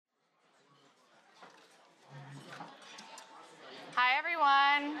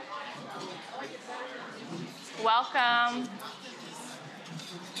Welcome.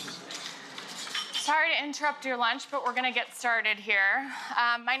 Sorry to interrupt your lunch, but we're going to get started here.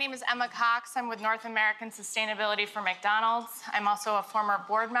 My name is Emma Cox. I'm with North American Sustainability for McDonald's. I'm also a former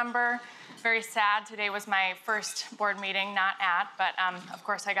board member. Very sad. Today was my first board meeting, not at, but of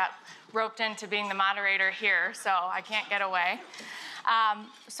course I got roped into being the moderator here, so I can't get away.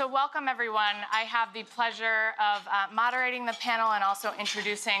 So welcome, everyone. I have the pleasure of moderating the panel and also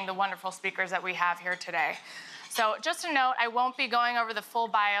introducing the wonderful speakers that we have here today. So just a note, I won't be going over the full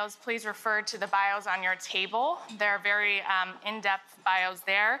bios. Please refer to the bios on your table. There are very in-depth bios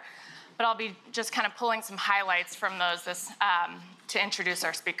there, but I'll be just kind of pulling some highlights from those to introduce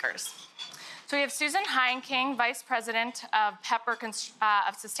our speakers. So we have Susan Heinking, Vice President of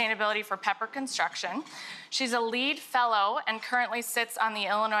Sustainability for Pepper Construction. She's a LEED Fellow and currently sits on the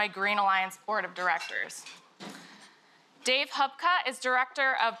Illinois Green Alliance Board of Directors. Dave Hubka is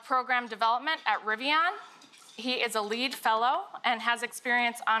Director of Program Development at Rivion. He is a LEED Fellow and has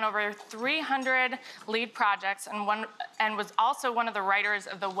experience on over 300 LEED projects and was also one of the writers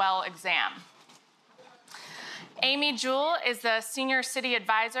of the WELL exam. Amy Jewel is the Senior City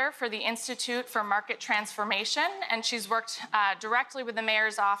Advisor for the Institute for Market Transformation, and she's worked directly with the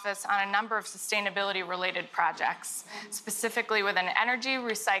Mayor's Office on a number of sustainability-related projects, specifically within energy,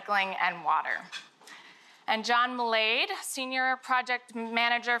 recycling, and water. And John Mlade, Senior Project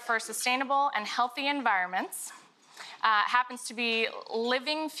Manager for Sustainable and Healthy Environments, happens to be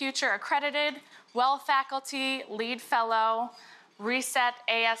Living Future Accredited, WELL Faculty, LEED Fellow, Reset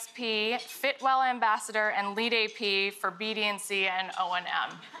ASP, Fitwell Ambassador, and LEED AP for BD+C and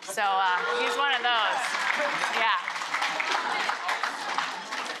O+M. So he's one of those. Yeah.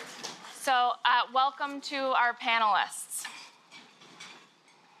 So welcome to our panelists.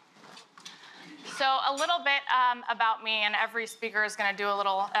 So a little bit about me, and every speaker is going to do a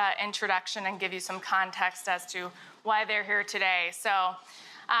little introduction and give you some context as to why they're here today. So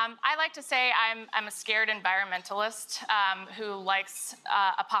I like to say I'm a scared environmentalist who likes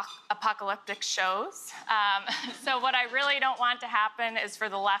apocalyptic shows. So what I really don't want to happen is for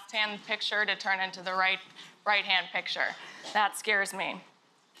the left-hand picture to turn into the right-hand picture. That scares me.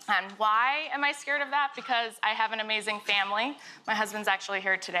 And why am I scared of that? Because I have an amazing family. My husband's actually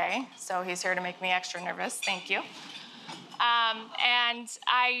here today, so he's here to make me extra nervous. Thank you. And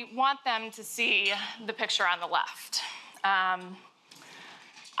I want them to see the picture on the left.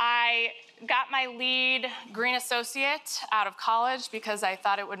 I got my LEED Green Associate out of college because I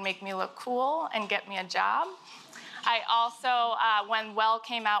thought it would make me look cool and get me a job. I also, when WELL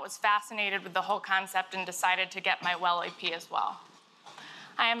came out, was fascinated with the whole concept and decided to get my WELL AP as well.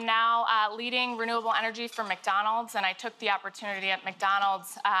 I am now leading renewable energy for McDonald's, and I took the opportunity at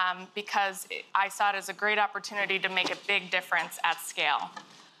McDonald's because I saw it as a great opportunity to make a big difference at scale.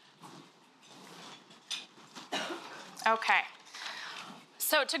 Okay.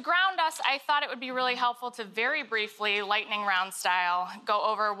 So to ground us, I thought it would be really helpful to very briefly, lightning round style, go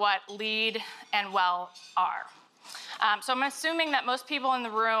over what LEED and WELL are. So I'm assuming that most people in the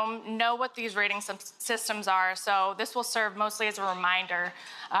room know what these rating systems are, so this will serve mostly as a reminder,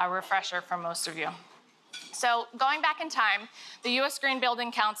 refresher for most of you. So going back in time, the U.S. Green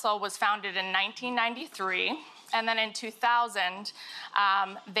Building Council was founded in 1993, and then in 2000,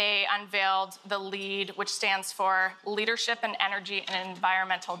 they unveiled the LEED, which stands for Leadership in Energy and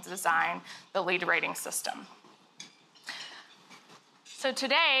Environmental Design, the LEED rating system. So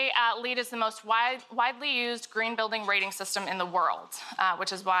today, LEED is the most widely used green building rating system in the world,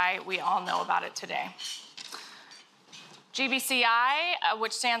 which is why we all know about it today. GBCI,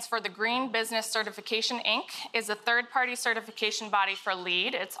 which stands for the Green Business Certification, Inc., is a third-party certification body for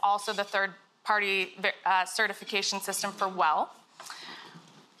LEED. It's also the third-party certification system for WELL.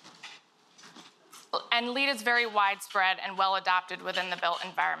 And LEED is very widespread and well adopted within the built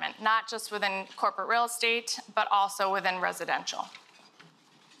environment, not just within corporate real estate, but also within residential.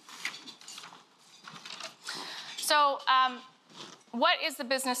 So what is the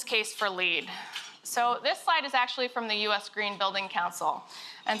business case for LEED? So this slide is actually from the U.S. Green Building Council.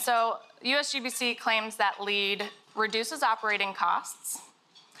 And so USGBC claims that LEED reduces operating costs,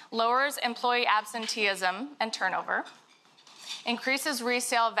 lowers employee absenteeism and turnover, increases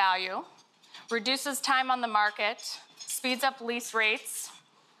resale value, reduces time on the market, speeds up lease rates,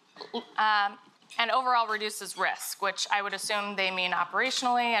 and overall reduces risk, which I would assume they mean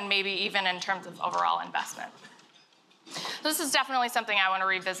operationally and maybe even in terms of overall investment. This is definitely something I want to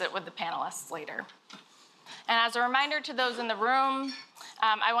revisit with the panelists later. And as a reminder to those in the room,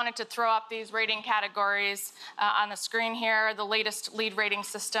 I wanted to throw up these rating categories on the screen here. The latest LEED rating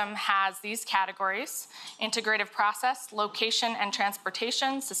system has these categories: integrative process, location and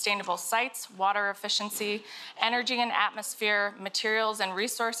transportation, sustainable sites, water efficiency, energy and atmosphere, materials and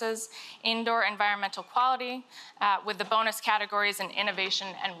resources, indoor environmental quality, with the bonus categories in innovation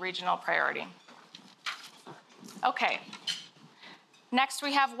and regional priority. Okay, next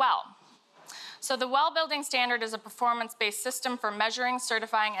we have WELL. So the WELL building standard is a performance-based system for measuring,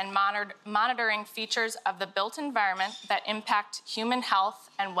 certifying, and monitoring features of the built environment that impact human health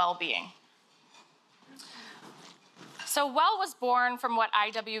and well-being. So WELL was born from what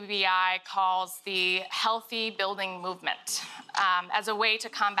IWBI calls the healthy building movement as a way to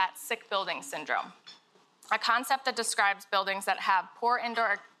combat sick building syndrome, a concept that describes buildings that have poor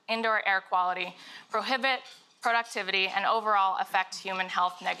indoor air quality, prohibit productivity, and overall affect human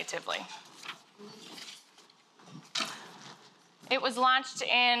health negatively. It was launched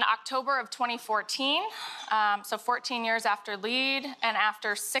in October of 2014, so 14 years after LEED and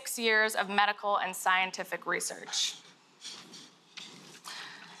after 6 years of medical and scientific research.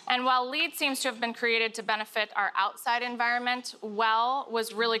 And while LEED seems to have been created to benefit our outside environment, WELL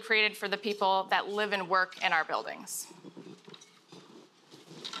was really created for the people that live and work in our buildings.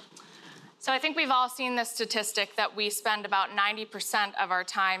 So I think we've all seen this statistic that we spend about 90% of our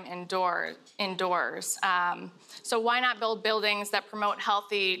time indoors. So why not build buildings that promote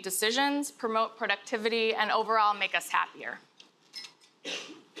healthy decisions, promote productivity, and overall make us happier?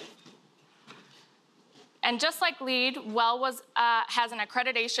 And just like LEED, WELL has an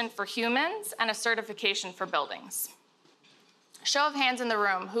accreditation for humans and a certification for buildings. Show of hands in the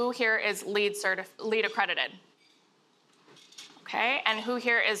room, who here is LEED accredited? Okay, and who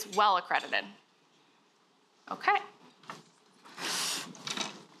here is WELL accredited? Okay.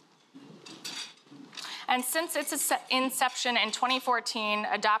 And since its inception in 2014,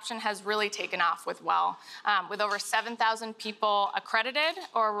 adoption has really taken off with WELL, with over 7,000 people accredited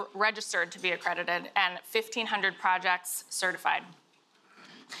or registered to be accredited and 1,500 projects certified.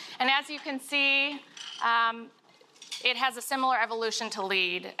 And as you can see, it has a similar evolution to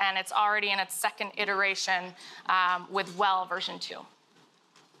LEED, and it's already in its second iteration with WELL version 2.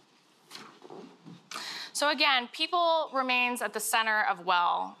 So again, people remains at the center of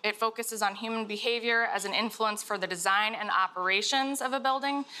WELL. It focuses on human behavior as an influence for the design and operations of a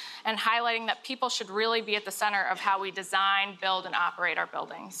building, and highlighting that people should really be at the center of how we design, build, and operate our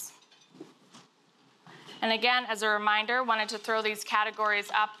buildings. And again, as a reminder, wanted to throw these categories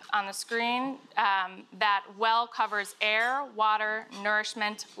up on the screen, that WELL covers air, water,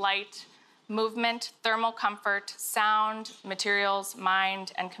 nourishment, light, movement, thermal comfort, sound, materials,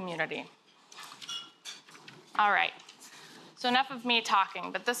 mind, and community. All right, so enough of me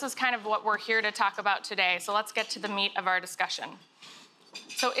talking, but this is kind of what we're here to talk about today, so let's get to the meat of our discussion.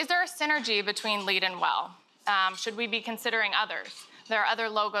 So is there a synergy between LEED and WELL? Should we be considering others? There are other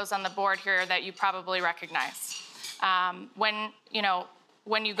logos on the board here that you probably recognize. When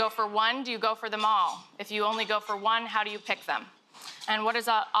you go for one, do you go for them all? If you only go for one, how do you pick them? And what does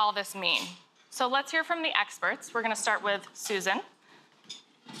all this mean? So let's hear from the experts. We're going to start with Susan.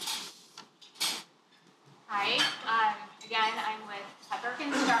 Hi, again, I'm with Pepper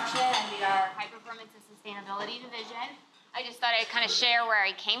Construction, and we are High Performance and Sustainability Division. I just thought I'd kind of share where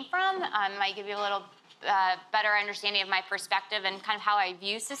I came from. Might give you a little better understanding of my perspective and kind of how I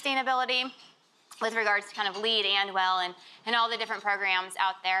view sustainability with regards to kind of LEED and WELL and all the different programs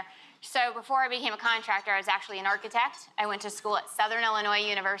out there. So before I became a contractor, I was actually an architect. I went to school at Southern Illinois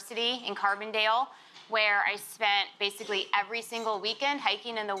University in Carbondale, where I spent basically every single weekend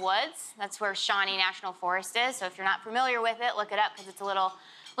hiking in the woods. That's where Shawnee National Forest is. So if you're not familiar with it, look it up because it's a little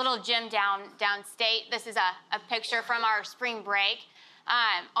gym downstate. This is a picture from our spring break.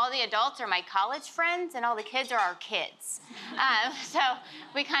 All the adults are my college friends, and all the kids are our kids. So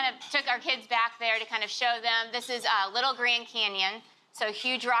we kind of took our kids back there to kind of show them. This is Little Grand Canyon. So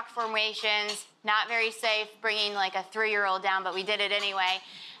huge rock formations, not very safe, bringing like a 3-year-old down, but we did it anyway.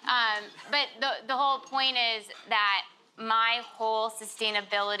 But the whole point is that my whole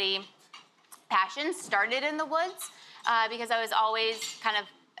sustainability passion started in the woods because I was always kind of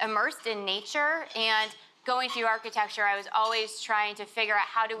immersed in nature, and going through architecture, I was always trying to figure out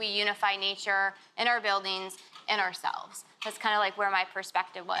how do we unify nature in our buildings and ourselves. That's kind of like where my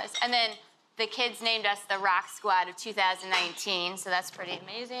perspective was. And then the kids named us the Rock Squad of 2019, so that's pretty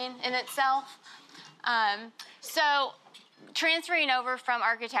amazing in itself. So transferring over from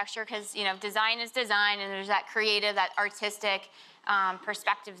architecture, because design is design, and there's that creative, that artistic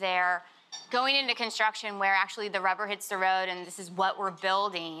perspective there. Going into construction, where actually the rubber hits the road, and this is what we're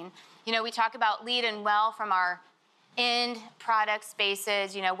building. We talk about LEED and WELL from our end product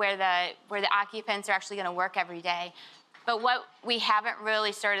spaces, you know, where the occupants are actually going to work every day. But what we haven't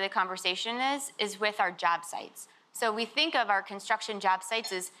really started the conversation is with our job sites. So we think of our construction job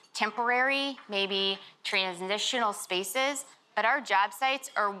sites as temporary, maybe transitional spaces, but our job sites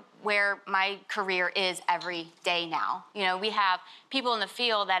are where my career is every day now. You know, we have people in the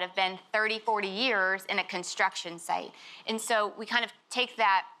field that have been 30, 40 years in a construction site. And so we kind of take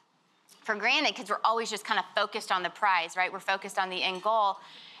that for granted because we're always just kind of focused on the prize, right? We're focused on the end goal.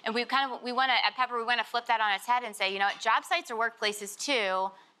 And we want to, at Pepper, we want to flip that on its head and say, you know what, job sites are workplaces too.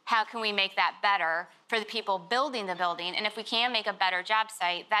 How can we make that better for the people building the building? And if we can make a better job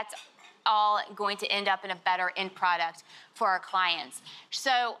site, that's all going to end up in a better end product for our clients.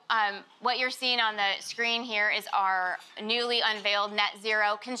 So what you're seeing on the screen here is our newly unveiled net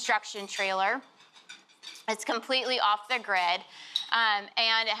zero construction trailer. It's completely off the grid, and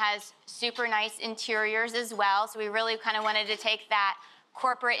it has super nice interiors as well. So we really kind of wanted to take that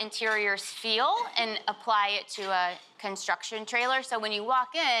corporate interiors feel and apply it to a construction trailer. So when you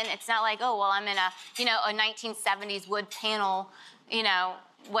walk in, it's not like, oh, well, I'm in a, you know, a 1970s wood panel, you know,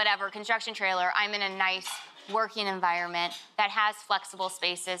 whatever construction trailer. I'm in a nice working environment that has flexible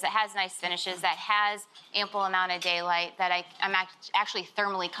spaces, that has nice finishes, that has ample amount of daylight, that I'm actually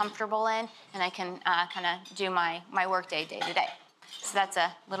thermally comfortable in, and I can kind of do my work day to day. So that's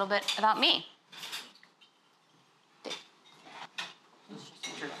a little bit about me.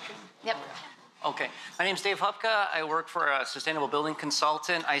 Yep. Okay, my name's Dave Hubka. I work for a sustainable building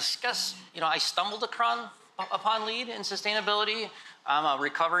consultant. I guess, you know, I stumbled upon LEED in sustainability. I'm a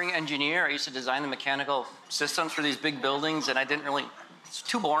recovering engineer. I used to design the mechanical systems for these big buildings, and I didn't really, it's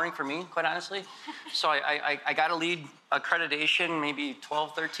too boring for me, quite honestly. So I got a LEED accreditation maybe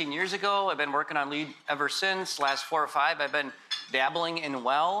 12, 13 years ago. I've been working on LEED ever since. Last 4 or 5, I've been dabbling in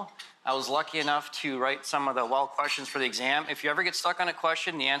well. I was lucky enough to write some of the well questions for the exam. If you ever get stuck on a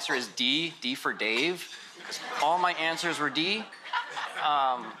question, the answer is D for Dave, because all my answers were D.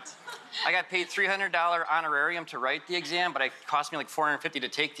 I got paid $300 honorarium to write the exam, but it cost me like $450 to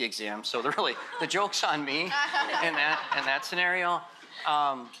take the exam. So the joke's on me in that scenario.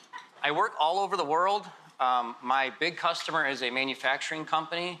 I work all over the world. My big customer is a manufacturing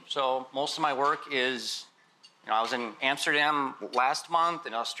company, so most of my work is, you know, I was in Amsterdam last month,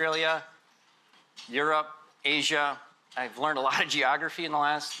 in Australia, Europe, Asia. I've learned a lot of geography in the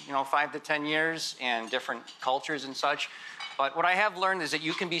last, 5 to 10 years and different cultures and such. But what I have learned is that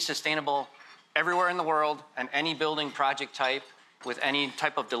you can be sustainable everywhere in the world and any building project type with any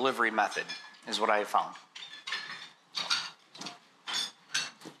type of delivery method is what I have found.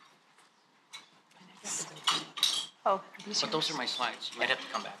 Oh, but those are my slides. You might have to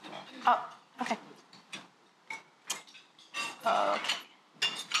come back to them. Oh, okay. Okay.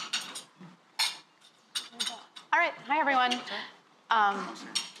 All right. Hi, everyone.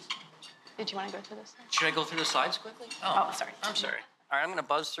 Did you want to go through this? Should I go through the slides quickly? Oh, sorry. I'm sorry. All right, I'm going to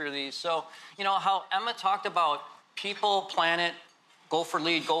buzz through these. So, how Emma talked about people, planet, go for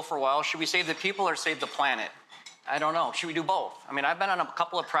LEED, go for well. Should we save the people or save the planet? I don't know. Should we do both? I mean, I've been on a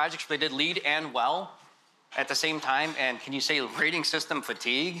couple of projects where they did LEED and well at the same time, and can you say rating system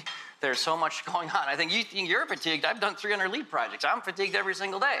fatigue? There's so much going on. I think you're fatigued. I've done 300 LEED projects. I'm fatigued every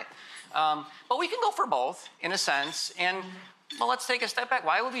single day. But we can go for both, in a sense. And, well, let's take a step back.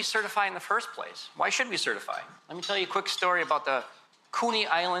 Why would we certify in the first place? Why should we certify? Let me tell you a quick story about the Coney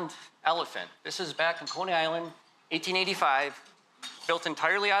Island elephant. This is back in Coney Island, 1885, built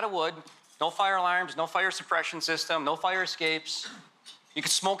entirely out of wood. No fire alarms, no fire suppression system, no fire escapes. You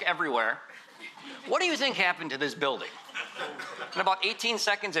could smoke everywhere. What do you think happened to this building? In about 18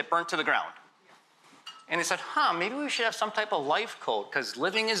 seconds, it burnt to the ground. And they said, maybe we should have some type of life code, because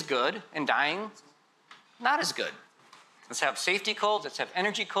living is good and dying, not as good. Let's have safety codes, let's have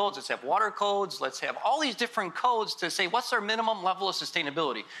energy codes, let's have water codes, let's have all these different codes to say what's our minimum level of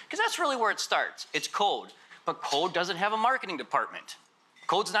sustainability. Because that's really where it starts. It's code. But code doesn't have a marketing department.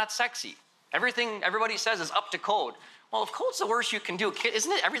 Code's not sexy. Everything everybody says is up to code. Well, if code's the worst you can do,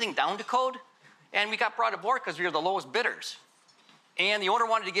 isn't it everything down to code? And we got brought aboard because we were the lowest bidders. And the owner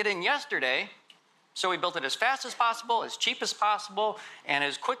wanted to get in yesterday, so we built it as fast as possible, as cheap as possible, and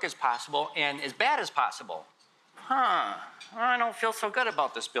as quick as possible, and as bad as possible. I don't feel so good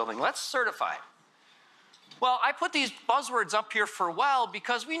about this building. Let's certify. Well, I put these buzzwords up here for well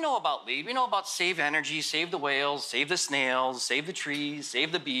because we know about LEED. We know about save energy, save the whales, save the snails, save the trees,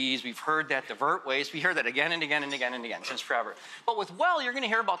 save the bees. We've heard that, divert waste. We hear that again and again and again and again since forever. But with well, you're going to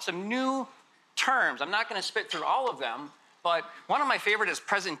hear about some new terms. I'm not going to spit through all of them, but one of my favorite is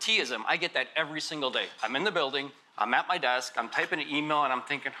presenteeism. I get that every single day. I'm in the building, I'm at my desk, I'm typing an email, and I'm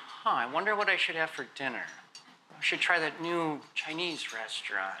thinking, I wonder what I should have for dinner. I should try that new Chinese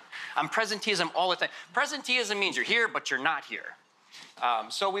restaurant. I'm presenteeism all the time. Presenteeism means you're here, but you're not here.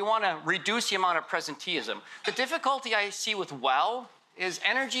 So we want to reduce the amount of presenteeism. The difficulty I see with well is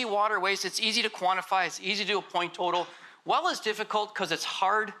energy, water, waste. It's easy to quantify. It's easy to do a point total. Well is difficult because it's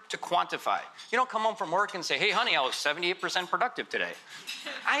hard to quantify. You don't come home from work and say, hey, honey, I was 78% productive today.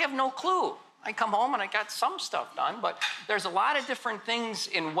 I have no clue. I come home and I got some stuff done, but there's a lot of different things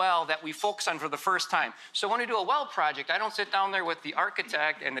in well that we focus on for the first time. So when we do a well project, I don't sit down there with the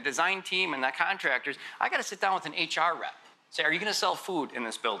architect and the design team and the contractors. I got to sit down with an HR rep. Say, are you going to sell food in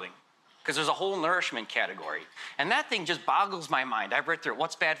this building? Because there's a whole nourishment category. And that thing just boggles my mind. I've read through it.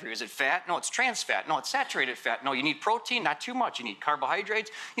 What's bad for you? Is it fat? No, it's trans fat. No, it's saturated fat. No, you need protein, not too much. You need carbohydrates.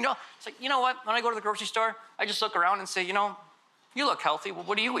 You know, it's like, you know what? When I go to the grocery store, I just look around and say, you know, you look healthy. Well,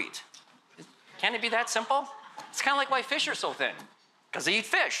 what do you eat? Can it be that simple? It's kind of like why fish are so thin, because they eat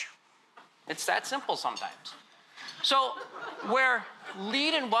fish. It's that simple sometimes. So where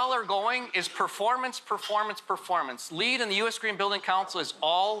LEED and well are going is performance, performance, performance. LEED and the U.S. Green Building Council is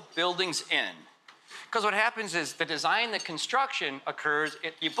all buildings in. Because what happens is the design, the construction occurs,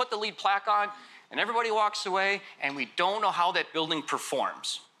 you put the LEED plaque on, and everybody walks away, and we don't know how that building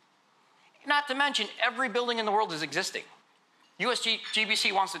performs. Not to mention, every building in the world is existing.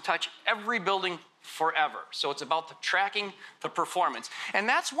 GBC wants to touch every building forever. So it's about the tracking the performance. And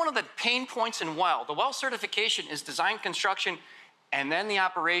that's one of the pain points in well. The well certification is design, construction, and then the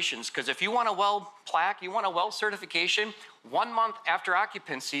operations. Because if you want a well plaque, you want a well certification, 1 month after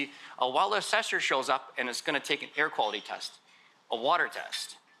occupancy, a well assessor shows up and is going to take an air quality test, a water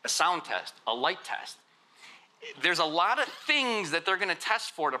test, a sound test, a light test. There's a lot of things that they're going to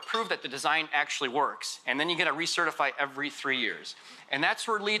test for to prove that the design actually works. And then you get to recertify every 3 years. And that's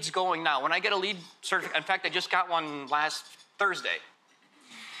where LEED's going now. When I get a LEED certificate, in fact, I just got one last Thursday.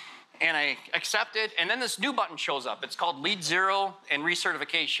 And I accept it, and then this new button shows up. It's called LEED Zero and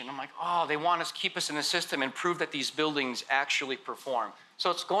recertification. I'm like, oh, they want us to keep us in the system and prove that these buildings actually perform.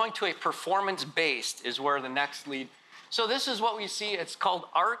 So it's going to a performance-based is where the next LEED. So this is what we see. It's called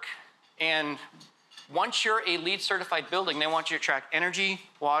ARC, and once you're a LEED certified building, they want you to track energy,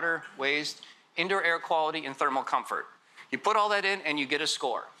 water, waste, indoor air quality, and thermal comfort. You put all that in and you get a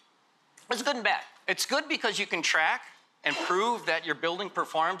score. It's good and bad. It's good because you can track and prove that your building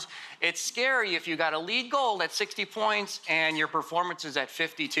performs. It's scary if you got a LEED gold at 60 points and your performance is at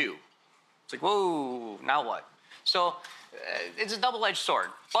 52. It's like, whoa, now what? So it's a double-edged sword,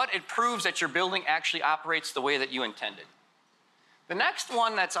 but it proves that your building actually operates the way that you intended. The next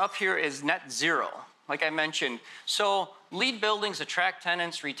one that's up here is net zero. Like I mentioned, so LEED buildings attract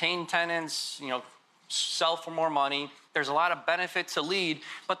tenants, retain tenants, you know, sell for more money. There's a lot of benefit to LEED,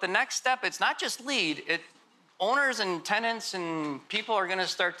 but the next step, it's not just LEED. Owners and tenants and people are going to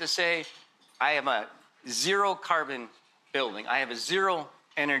start to say, I have a zero carbon building. I have a zero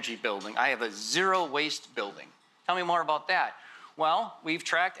energy building. I have a zero waste building. Tell me more about that. Well, we've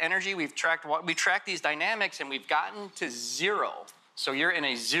tracked energy, we tracked these dynamics, and we've gotten to zero. So you're in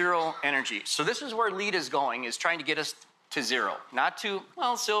a zero energy. So this is where LEED is going, is trying to get us to zero. Not to,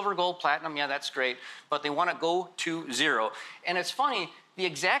 well, silver, gold, platinum, yeah, that's great, but they want to go to zero. And it's funny, the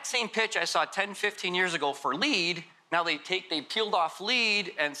exact same pitch I saw 10, 15 years ago for LEED, now they peeled off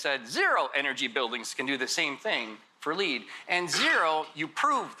LEED and said zero energy buildings can do the same thing for LEED. And zero, you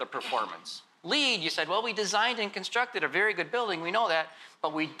prove the performance. LEED, you said, well, we designed and constructed a very good building, we know that,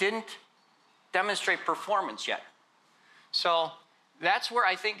 but we didn't demonstrate performance yet. So that's where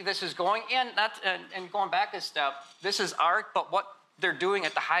I think this is going. And going back a step, this is ARC, but what they're doing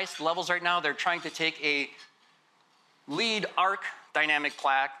at the highest levels right now, they're trying to take a LEED ARC dynamic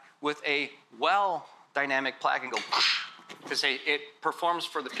plaque with a well dynamic plaque and go to say it performs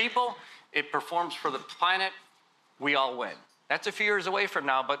for the people, it performs for the planet, we all win. That's a few years away from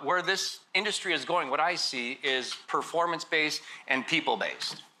now, but where this industry is going, what I see is performance-based and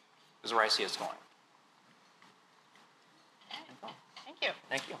people-based is where I see it's going. Thank you.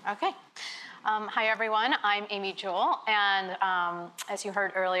 Thank you. Okay. Hi, everyone. I'm Amy Jewel, and as you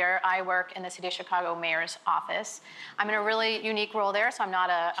heard earlier, I work in the City of Chicago Mayor's office. I'm in a really unique role there, so I'm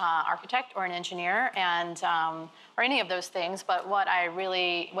not an architect or an engineer, and or any of those things. But what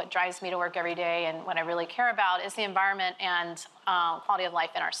drives me to work every day, and what I really care about is the environment and quality of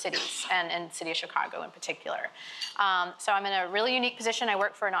life in our cities and in the city of Chicago in particular. So I'm in a really unique position. I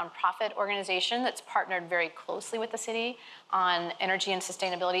work for a nonprofit organization that's partnered very closely with the city on energy and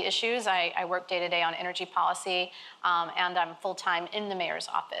sustainability issues. I work day to day on energy policy, and I'm full-time in the mayor's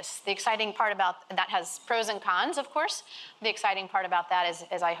office. The exciting part about that has pros and cons, of course. The exciting part about that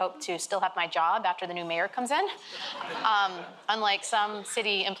is I hope to still have my job after the new mayor comes in, unlike some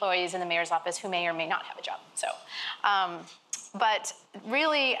city employees in the mayor's office who may or may not have a job. So, but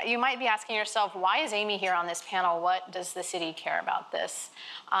really, you might be asking yourself, why is Amy here on this panel? What does the city care about this?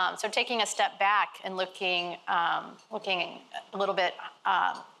 So taking a step back and looking a little bit,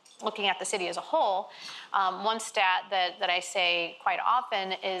 looking at the city as a whole, one stat that I say quite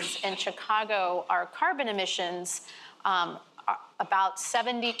often is in Chicago, our carbon emissions, about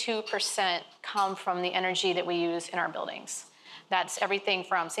 72% come from the energy that we use in our buildings. That's everything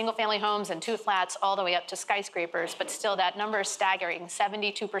from single-family homes and 2 flats all the way up to skyscrapers, but still that number is staggering.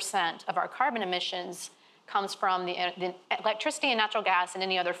 72% of our carbon emissions comes from the electricity and natural gas and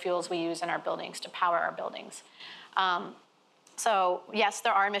any other fuels we use in our buildings to power our buildings. So yes,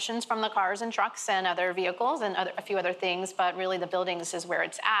 there are emissions from the cars and trucks and other vehicles and a few other things, but really the buildings is where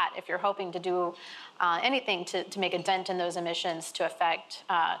it's at if you're hoping to do anything to make a dent in those emissions to affect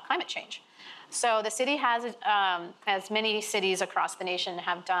climate change. So the city has, as many cities across the nation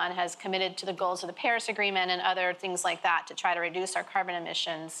have done, has committed to the goals of the Paris Agreement and other things like that to try to reduce our carbon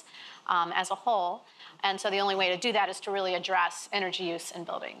emissions as a whole. And so the only way to do that is to really address energy use in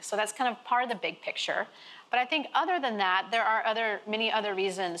buildings. So that's kind of part of the big picture. But I think other than that, there are many other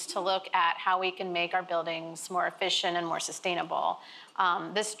reasons to look at how we can make our buildings more efficient and more sustainable.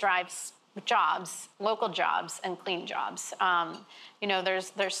 This drives jobs, local jobs, and clean jobs. You know,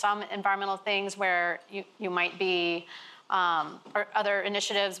 there's some environmental things where you might be, or other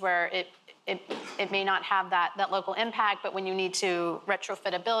initiatives where it may not have that local impact, but when you need to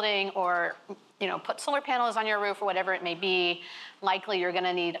retrofit a building or put solar panels on your roof or whatever it may be, likely you're going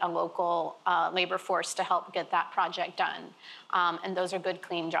to need a local labor force to help get that project done. And those are good,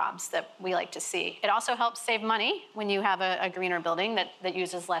 clean jobs that we like to see. It also helps save money when you have a greener building that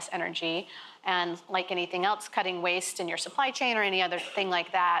uses less energy. And like anything else, cutting waste in your supply chain or any other thing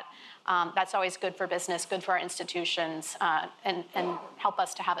like that, that's always good for business, good for our institutions, and help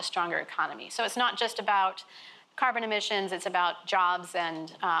us to have a stronger economy. So it's not just about carbon emissions, it's about jobs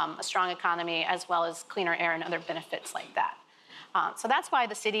and a strong economy, as well as cleaner air and other benefits like that. So that's why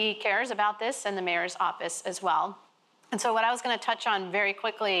the city cares about this and the mayor's office as well. And so what I was going to touch on very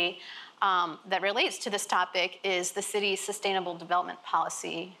quickly that relates to this topic is the city's sustainable development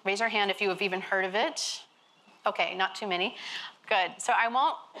policy. Raise your hand if you have even heard of it. Okay, not too many. Good. So I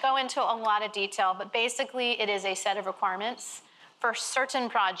won't go into a lot of detail, but basically it is a set of requirements for certain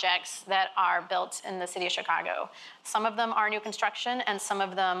projects that are built in the city of Chicago. Some of them are new construction, and some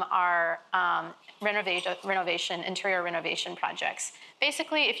of them are renovation, interior renovation projects.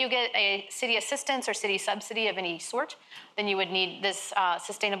 Basically, if you get a city assistance or city subsidy of any sort, then you would need this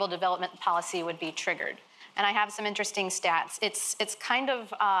sustainable development policy would be triggered. And I have some interesting stats. It's kind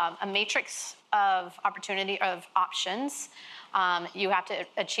of a matrix of opportunity of options. You have to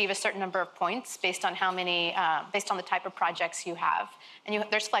achieve a certain number of points based on how many, based on the type of projects you have. And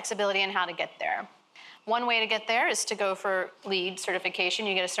there's flexibility in how to get there. One way to get there is to go for LEED certification.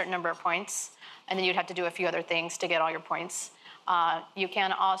 You get a certain number of points, and then you'd have to do a few other things to get all your points. You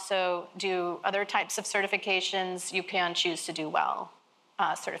can also do other types of certifications. You can choose to do WELL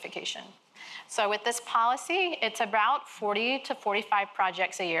certification. So with this policy, it's about 40 to 45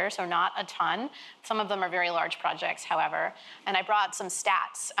 projects a year, so not a ton. Some of them are very large projects, however. And I brought some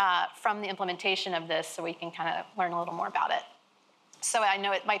stats from the implementation of this so we can kind of learn a little more about it. So I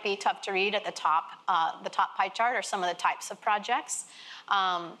know it might be tough to read at the top pie chart are some of the types of projects.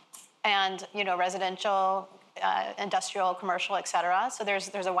 And, residential, industrial, commercial, et cetera. So there's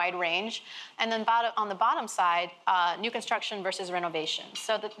a wide range. And then on the bottom side, new construction versus renovation.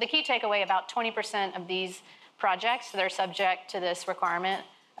 So the key takeaway, about 20% of these projects that are subject to this requirement,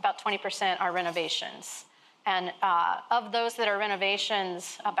 about 20% are renovations. And of those that are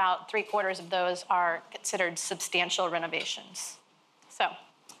renovations, about 3/4 of those are considered substantial renovations. So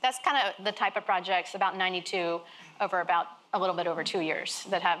that's kind of the type of projects, about 92 over about a little bit over 2 years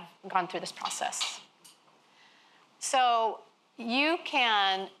that have gone through this process. So you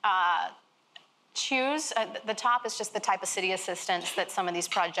can choose, the top is just the type of city assistance that some of these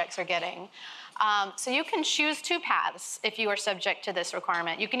projects are getting. So you can choose 2 paths if you are subject to this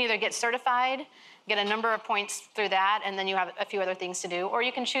requirement. You can either get certified, get a number of points through that, and then you have a few other things to do. Or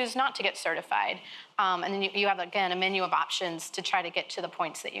you can choose not to get certified. And then you have, again, a menu of options to try to get to the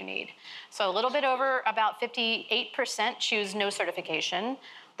points that you need. So a little bit over, about 58% choose no certification.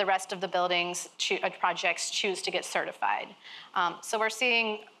 The rest of the projects choose to get certified. So we're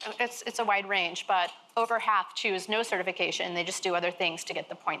seeing, it's a wide range, but over half choose no certification. They just do other things to get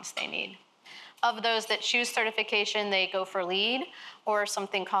the points they need. Of those that choose certification, they go for LEED or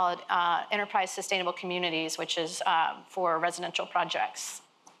something called Enterprise Sustainable Communities, which is for residential projects,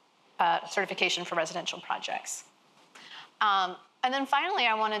 certification for residential projects. And then finally,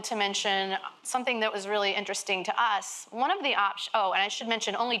 I wanted to mention something that was really interesting to us. One of the and I should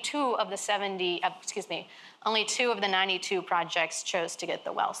mention only two of the 92 projects chose to get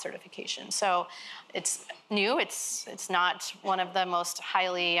the WELL certification. So it's new, it's not one of the most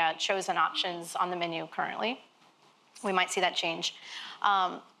highly chosen options on the menu currently. We might see that change.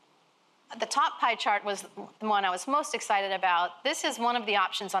 The top pie chart was the one I was most excited about. This is one of the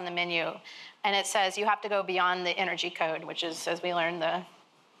options on the menu, and it says you have to go beyond the energy code, which is, as we learned,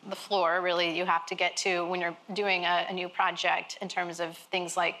 the floor, really, you have to get to when you're doing a new project in terms of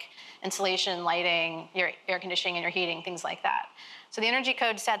things like insulation, lighting, your air conditioning and your heating, things like that. So the energy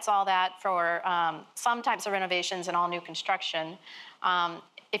code sets all that for some types of renovations and all new construction.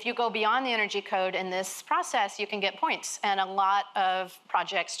 If you go beyond the energy code in this process, you can get points. And a lot of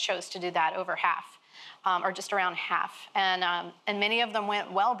projects chose to do that, over half, or just around half. And many of them went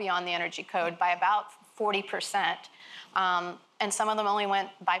well beyond the energy code by about 40%. And some of them only went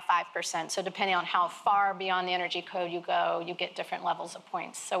by 5%. So depending on how far beyond the energy code you go, you get different levels of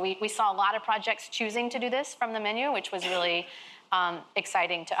points. So we saw a lot of projects choosing to do this from the menu, which was really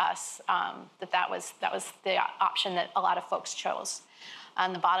exciting to us, that was the option that a lot of folks chose.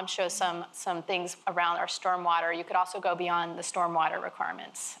 And the bottom shows some things around our stormwater. You could also go beyond the stormwater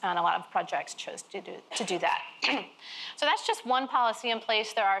requirements, and a lot of projects chose to do that. So that's just one policy in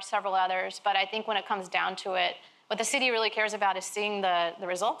place. There are several others, but I think when it comes down to it, what the city really cares about is seeing the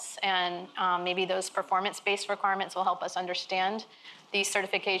results, and maybe those performance-based requirements will help us understand these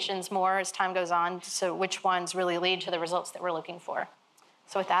certifications more as time goes on, so which ones really lead to the results that we're looking for.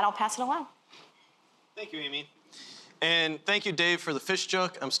 So with that, I'll pass it along. Thank you, Amy. And thank you, Dave, for the fish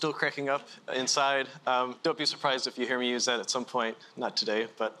joke. I'm still cracking up inside. Don't be surprised if you hear me use that at some point. Not today,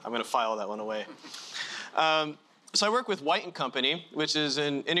 but I'm going to file that one away. So I work with Wight Company, which is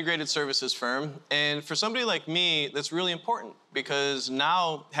an integrated services firm. And for somebody like me, that's really important, because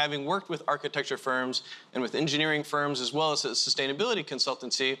now, having worked with architecture firms and with engineering firms, as well as a sustainability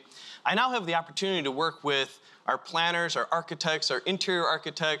consultancy, I now have the opportunity to work with our planners, our architects, our interior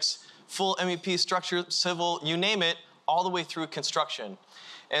architects, full MEP, structure, civil, you name it, all the way through construction.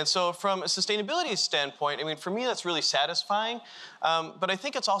 And so from a sustainability standpoint, I mean, for me, that's really satisfying. But I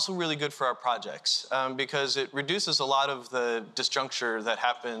think it's also really good for our projects because it reduces a lot of the disjuncture that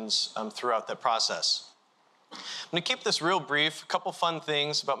happens throughout that process. I'm going to keep this real brief. A couple fun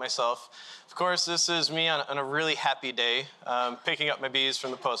things about myself. Of course, this is me on a really happy day, picking up my bees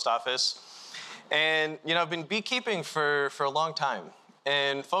from the post office. And, you know, I've been beekeeping for a long time.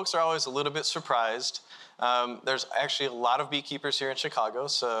 And folks are always a little bit surprised. There's actually a lot of beekeepers here in Chicago,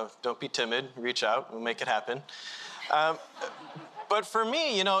 so don't be timid. Reach out. We'll make it happen. But for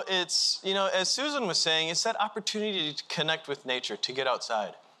me, it's, as Susan was saying, it's that opportunity to connect with nature, to get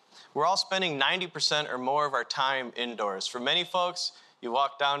outside. We're all spending 90% or more of our time indoors. For many folks, you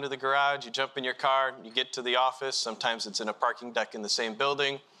walk down to the garage, you jump in your car, you get to the office. Sometimes it's in a parking deck in the same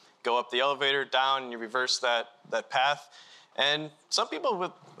building. Go up the elevator, down, and you reverse that path. And some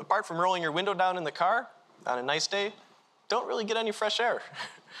people, apart from rolling your window down in the car on a nice day, don't really get any fresh air.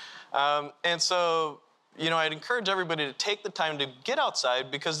 And so, I'd encourage everybody to take the time to get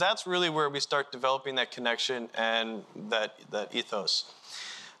outside, because that's really where we start developing that connection and that ethos.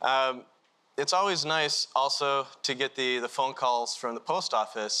 It's always nice also to get the phone calls from the post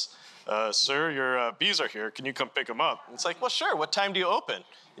office. Sir, your bees are here. Can you come pick them up? And it's like, well, sure. What time do you open?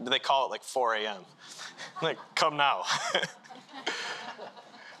 Do they call it like 4 a.m.? Like, come now.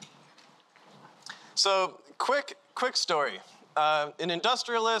 So, quick story. An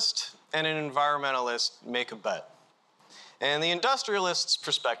industrialist and an environmentalist make a bet. And the industrialist's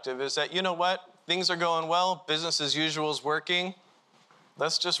perspective is that, you know what? Things are going well. Business as usual is working.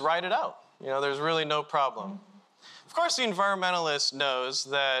 Let's just ride it out. There's really no problem. Of course, the environmentalist knows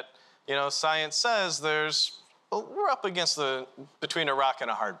that, science says we're up against between a rock and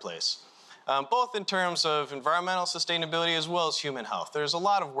a hard place, both in terms of environmental sustainability as well as human health. There's a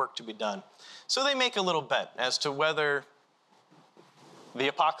lot of work to be done. So they make a little bet as to whether the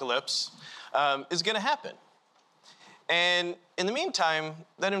apocalypse is going to happen. And in the meantime,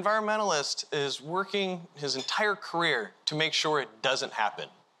 that environmentalist is working his entire career to make sure it doesn't happen,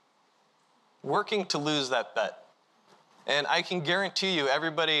 working to lose that bet. And I can guarantee you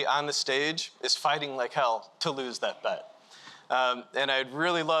everybody on the stage is fighting like hell to lose that bet. And I'd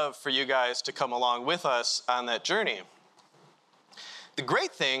really love for you guys to come along with us on that journey. The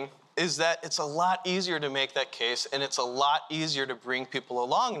great thing is that it's a lot easier to make that case, and it's a lot easier to bring people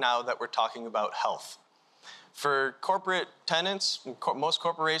along now that we're talking about health. For corporate tenants, most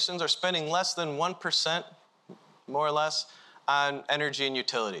corporations are spending less than 1%, more or less, on energy and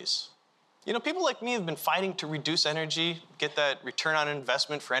utilities. You know, people like me have been fighting to reduce energy, get that return on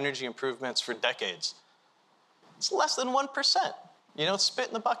investment for energy improvements for decades. It's less than 1%. You know, it's spit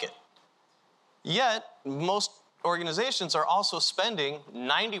in the bucket. Yet, most organizations are also spending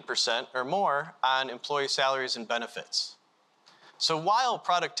 90% or more on employee salaries and benefits. So while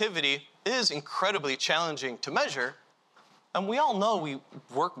productivity is incredibly challenging to measure, and we all know we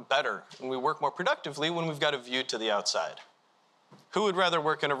work better and we work more productively when we've got a view to the outside. Who would rather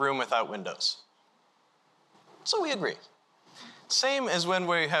work in a room without windows? So we agree. Same as when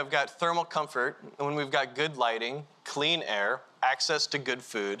we have got thermal comfort, and when we've got good lighting, clean air, access to good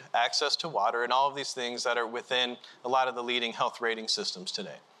food, access to water, and all of these things that are within a lot of the leading health rating systems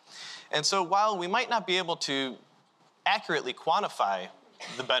today. And so while we might not be able to accurately quantify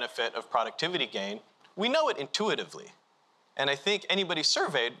the benefit of productivity gain, we know it intuitively. And I think anybody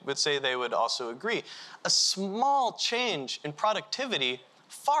surveyed would say they would also agree. A small change in productivity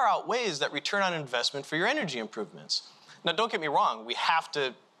far outweighs that return on investment for your energy improvements. Now, don't get me wrong, we have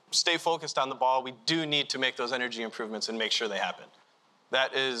to stay focused on the ball. We do need to make those energy improvements and make sure they happen.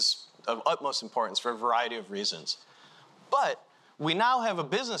 That is of utmost importance for a variety of reasons. But we now have a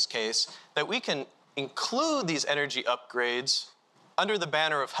business case that we can include these energy upgrades under the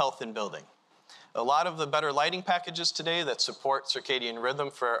banner of health in building. A lot of the better lighting packages today that support circadian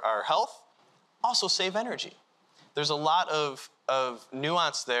rhythm for our health also save energy. There's a lot of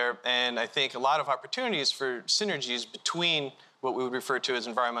nuance there, and I think a lot of opportunities for synergies between what we would refer to as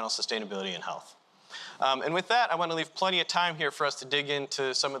environmental sustainability and health. And with that, I want to leave plenty of time here for us to dig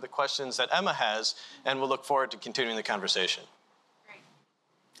into some of the questions that Emma has, and we'll look forward to continuing the conversation. Great.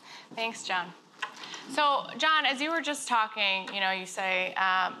 Thanks, John. So, John, as you were just talking, you say,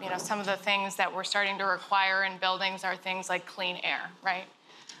 some of the things that we're starting to require in buildings are things like clean air, right?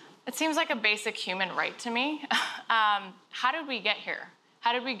 It seems like a basic human right to me. How did we get here?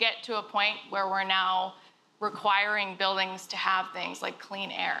 How did we get to a point where we're now requiring buildings to have things like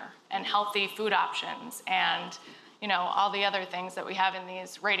clean air and healthy food options and, all the other things that we have in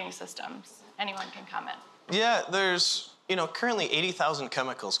these rating systems? Anyone can comment. Yeah, there's, currently 80,000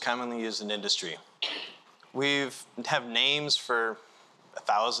 chemicals commonly used in industry. We have names for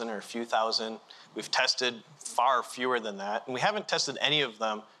 1,000 or a few thousand. We've tested far fewer than that, and we haven't tested any of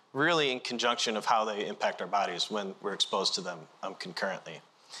them really in conjunction of how they impact our bodies when we're exposed to them concurrently.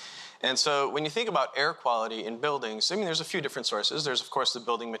 And so when you think about air quality in buildings, there's a few different sources. There's, of course, the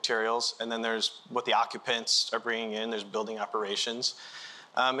building materials, and then there's what the occupants are bringing in. There's building operations.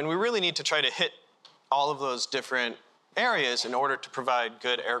 And we really need to try to hit all of those different areas in order to provide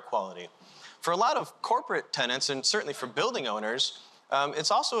good air quality. For a lot of corporate tenants, and certainly for building owners, it's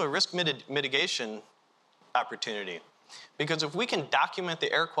also a risk mitigation opportunity. Because if we can document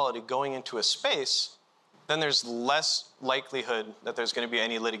the air quality going into a space, then there's less likelihood that there's going to be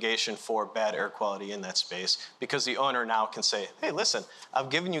any litigation for bad air quality in that space, because the owner now can say, hey, listen, I've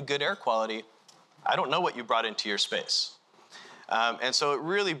given you good air quality. I don't know what you brought into your space. And so it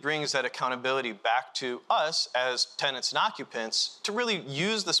really brings that accountability back to us as tenants and occupants to really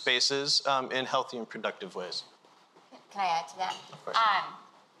use the spaces in healthy and productive ways. Can I add to that? Of course.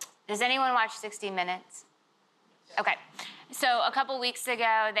 Does anyone watch 60 Minutes? Okay. So a couple weeks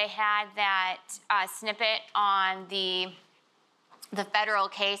ago, they had that snippet on the federal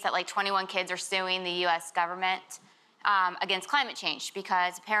case that 21 kids are suing the U.S. government against climate change,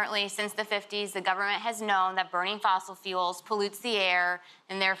 because apparently since the 50s, the government has known that burning fossil fuels pollutes the air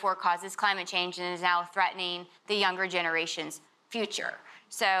and therefore causes climate change and is now threatening the younger generation's future.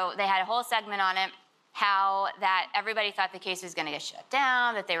 So they had a whole segment on it, how that everybody thought the case was going to get shut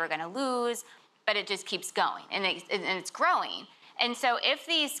down, that they were going to lose, but it just keeps going, and it's growing. And so if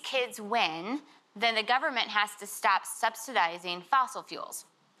these kids win, then the government has to stop subsidizing fossil fuels.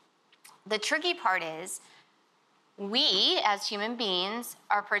 The tricky part is, we, as human beings,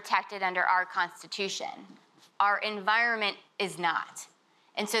 are protected under our Constitution. Our environment is not.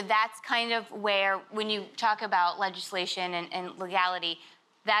 And so that's kind of where, when you talk about legislation and legality,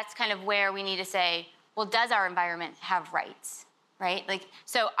 that's kind of where we need to say, well, does our environment have rights, right?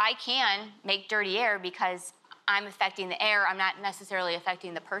 So I can make dirty air because I'm affecting the air, I'm not necessarily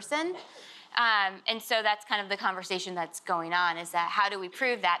affecting the person. And so that's kind of the conversation that's going on, is that how do we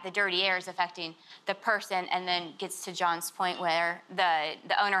prove that the dirty air is affecting the person, and then gets to John's point where the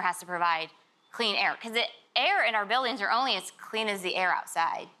owner has to provide clean air. Because the air in our buildings are only as clean as the air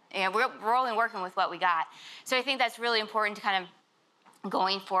outside. We're only working with what we got. So I think that's really important to kind of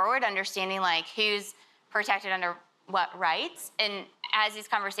going forward, understanding like who's protected under what rights. And as these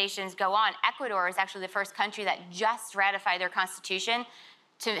conversations go on, Ecuador is actually the first country that just ratified their constitution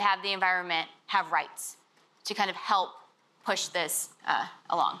to have the environment have rights, to kind of help push this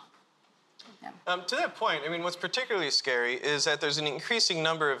along. Yeah. To that point, I mean, what's particularly scary is that there's an increasing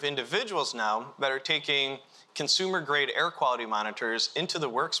number of individuals now that are taking consumer-grade air quality monitors into the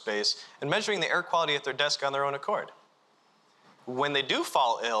workspace and measuring the air quality at their desk on their own accord. When they do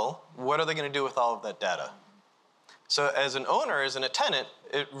fall ill, what are they going to do with all of that data? So as an owner, as a tenant,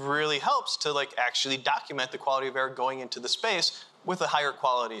 it really helps to like actually document the quality of air going into the space with a higher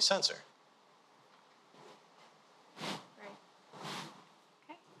quality sensor. Great.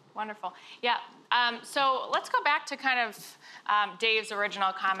 Okay, wonderful. Yeah, so let's go back to kind of Dave's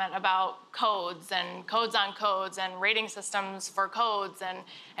original comment about codes and codes on codes and rating systems for codes.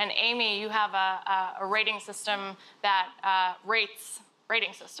 And Amy, you have a rating system that rates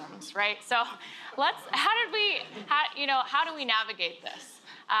rating systems, right? So how do we navigate this?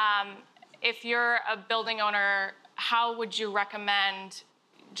 If you're a building owner, how would you recommend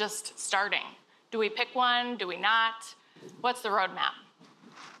just starting? Do we pick one? Do we not? What's the roadmap?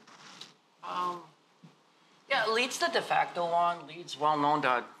 Yeah, LEED's the de facto one. LEED's well known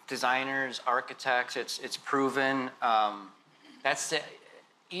to designers, architects. It's proven. That's the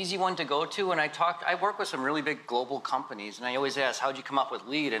easy one to go to. And I work with some really big global companies, and I always ask, how'd you come up with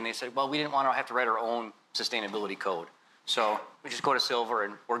LEED? And they said, well, we didn't want to have to write our own sustainability code. So we just go to silver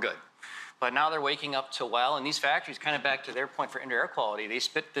and we're good. But now they're waking up to, well, and these factories, kind of back to their point for indoor air quality, they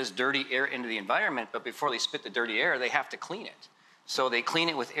spit this dirty air into the environment, but before they spit the dirty air, they have to clean it. So they clean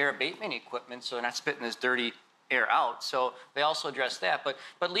it with air abatement equipment, so they're not spitting this dirty air out. So they also address that.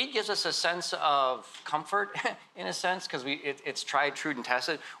 But LEED gives us a sense of comfort, in a sense, because it's tried, true, and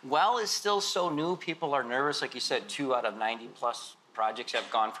tested. Well is still so new, people are nervous. Like you said, 2 out of 90 plus projects have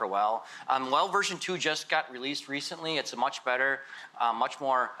gone for well. Well version 2 just got released recently. It's a much better, much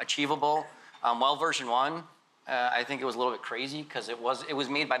more achievable. Well version 1, I think it was a little bit crazy because it was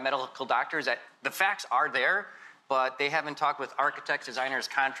made by medical doctors. That the facts are there, but they haven't talked with architects, designers,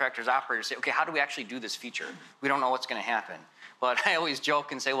 contractors, operators, say, okay, how do we actually do this feature? We don't know what's going to happen. But I always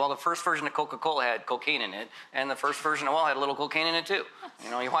joke and say, well, the first version of Coca-Cola had cocaine in it, and the first version of Well had a little cocaine in it too.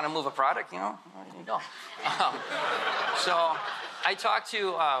 You want to move a product, you go. So I talked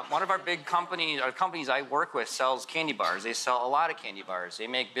to one of our big companies I work with sells candy bars. They sell a lot of candy bars. They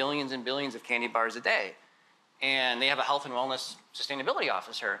make billions and billions of candy bars a day. And they have a health and wellness sustainability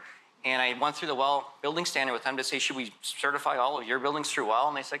officer. And I went through the Well building standard with them to say, should we certify all of your buildings through Well?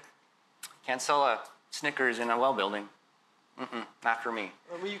 And they said, can't sell a Snickers in a Well building. Not for me.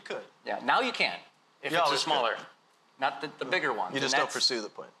 Well, you could. Yeah, now you can, if it's a smaller, not the bigger one. You just don't pursue the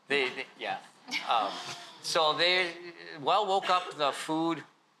point. Yeah. So Well woke up the food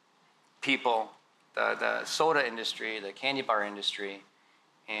people, the soda industry, the candy bar industry,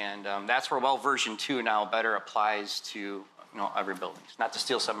 and that's where Well version 2 now better applies to every building. Not to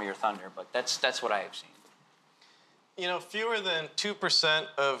steal some of your thunder, but that's what I have seen. Fewer than 2%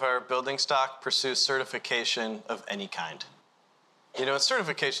 of our building stock pursues certification of any kind.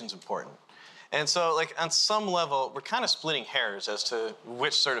 Certification's important. And so, on some level, we're kind of splitting hairs as to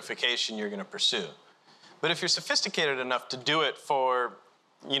which certification you're going to pursue. But if you're sophisticated enough to do it for,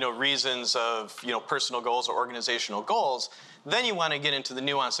 reasons of, personal goals or organizational goals, then you want to get into the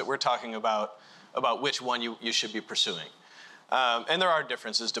nuance that we're talking about which one you should be pursuing. And there are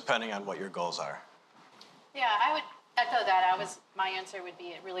differences depending on what your goals are. Yeah, I would echo that. My answer would be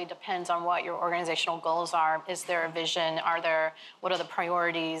it really depends on what your organizational goals are. Is there a vision? What are the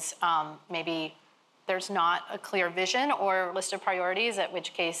priorities? Maybe there's not a clear vision or list of priorities, at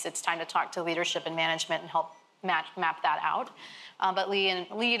which case it's time to talk to leadership and management and help map that out. But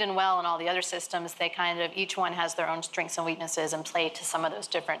LEED and Well and all the other systems, they kind of, each one has their own strengths and weaknesses and play to some of those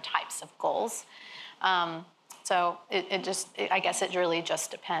different types of goals. So I guess it really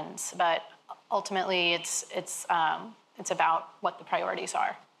just depends. But ultimately, it's about what the priorities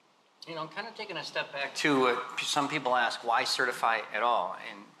are. Kind of taking a step back to some people ask, why certify at all?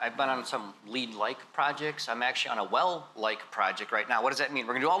 And I've been on some LEED-like projects. I'm actually on a Well-like project right now. What does that mean?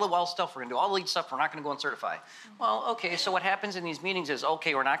 We're going to do all the Well stuff. We're going to do all the LEED stuff. We're not going to go and certify. Well, okay, so what happens in these meetings is,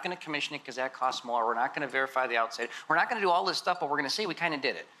 okay, we're not going to commission it because that costs more. We're not going to verify the outside. We're not going to do all this stuff, but we're going to say we kind of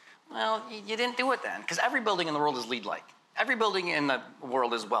did it. Well, you didn't do it then, because every building in the world is LEED-like. Every building in the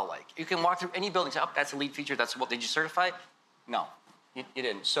world is well-like. You can walk through any building and say, oh, that's a LEED feature, that's what, did you certify? No, you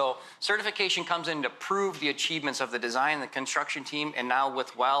didn't. So certification comes in to prove the achievements of the design and the construction team, and now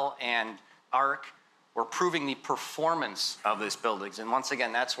with WELL and ARC, we're proving the performance of these buildings. And once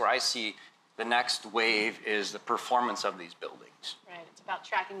again, that's where I see the next wave is the performance of these buildings. Right, it's about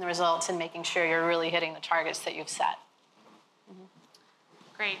tracking the results and making sure you're really hitting the targets that you've set.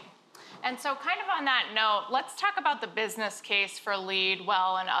 Great. And so kind of on that note, let's talk about the business case for LEED,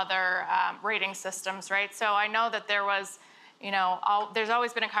 WELL, and other rating systems, right? So I know that there was, there's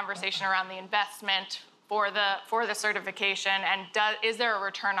always been a conversation around the investment for the certification, and is there a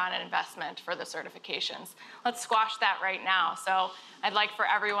return on investment for the certifications? Let's squash that right now. So I'd like for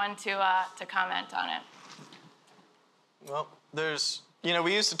everyone to comment on it. Well,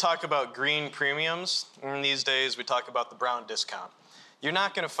 we used to talk about green premiums, and these days we talk about the brown discount. You're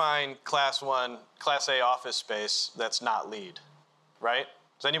not going to find Class A office space that's not LEED, right?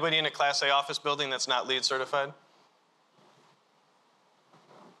 Is anybody in a Class A office building that's not LEED certified?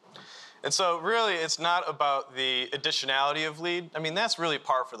 And so really, it's not about the additionality of LEED. I mean, that's really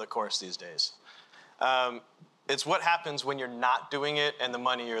par for the course these days. It's what happens when you're not doing it and the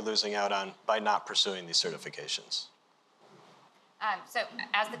money you're losing out on by not pursuing these certifications. So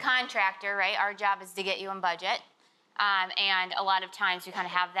as the contractor, right, our job is to get you on budget. And a lot of times we kind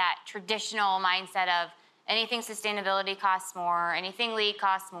of have that traditional mindset of anything sustainability costs more, anything LEED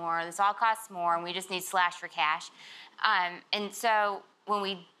costs more, this all costs more, and we just need slash for cash. And so when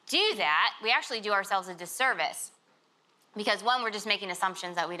we do that, we actually do ourselves a disservice because one, we're just making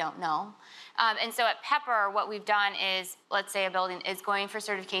assumptions that we don't know. And so at Pepper, what we've done is, let's say a building is going for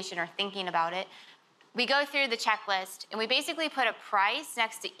certification or thinking about it, we go through the checklist and we basically put a price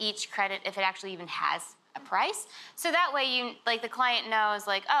next to each credit if it actually even has a price. So that way the client knows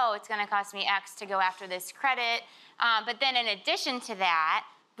oh, it's gonna cost me X to go after this credit. But then in addition to that,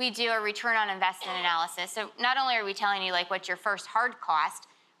 we do a return on investment analysis. So not only are we telling you what's your first hard cost,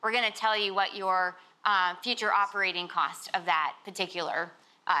 we're gonna tell you what your future operating cost of that particular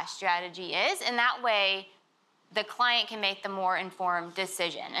strategy is. And that way, the client can make the more informed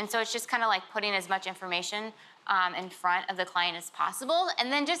decision. And so it's just kind of like putting as much information in front of the client as possible,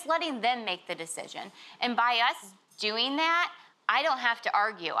 and then just letting them make the decision. And by us doing that, I don't have to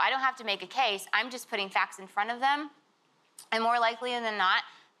argue. I don't have to make a case. I'm just putting facts in front of them. And more likely than not,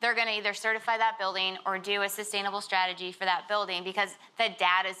 they're gonna either certify that building or do a sustainable strategy for that building because the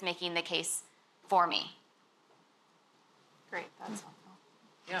data is making the case for me. Great, that's helpful.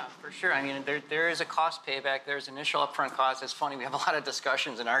 Yeah, for sure. I mean, there is a cost payback. There's initial upfront cost. It's funny, we have a lot of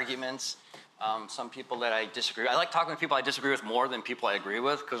discussions and arguments. Some people that I disagree with. I like talking with people I disagree with more than people I agree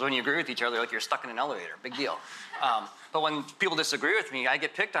with, because when you agree with each other, you're stuck in an elevator. Big deal. But when people disagree with me, I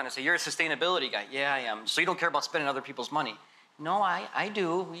get picked on and say, you're a sustainability guy. Yeah, I am. So you don't care about spending other people's money. No, I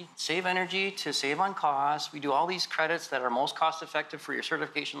do. We save energy to save on costs. We do all these credits that are most cost effective for your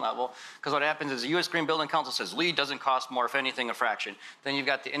certification level. Because what happens is the U.S. Green Building Council says LEED doesn't cost more, if anything, a fraction. Then you've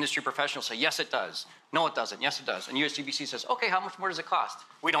got the industry professionals say, yes, it does. No, it doesn't. Yes, it does. And USGBC says, okay, how much more does it cost?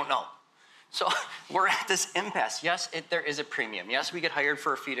 We don't know. So we're at this impasse. Yes, there is a premium. Yes, we get hired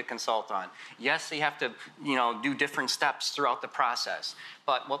for a fee to consult on. Yes, they have to, do different steps throughout the process.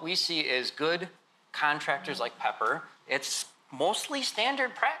 But what we see is good contractors like Pepper. It's mostly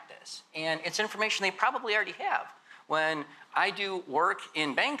standard practice, and it's information they probably already have. When I do work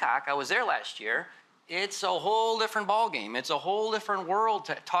in Bangkok, I was there last year, it's a whole different ballgame. It's a whole different world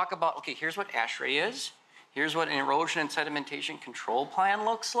to talk about, okay, here's what ASHRAE is. Here's what an erosion and sedimentation control plan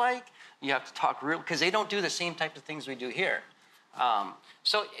looks like. You have to talk real, because they don't do the same type of things we do here.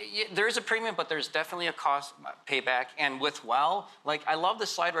 So there is a premium, but there's definitely a cost payback. And with WELL, I love the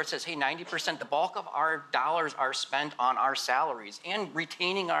slide where it says, hey, 90%, the bulk of our dollars are spent on our salaries and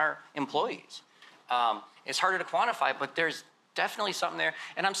retaining our employees. It's harder to quantify, but there's definitely something there.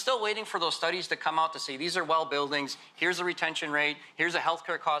 And I'm still waiting for those studies to come out to say, these are WELL buildings, here's the retention rate, here's the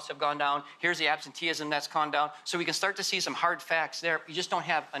healthcare costs have gone down, here's the absenteeism that's gone down. So we can start to see some hard facts there. You just don't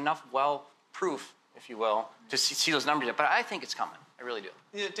have enough WELL proof, if you will, to see those numbers yet. But I think it's coming. I really do.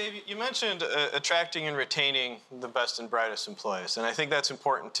 Yeah, Dave, you mentioned attracting and retaining the best and brightest employees. And I think that's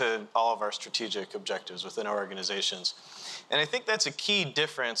important to all of our strategic objectives within our organizations. And I think that's a key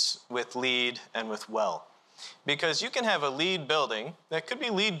difference with LEED and with WELL. Because you can have a LEED building that could be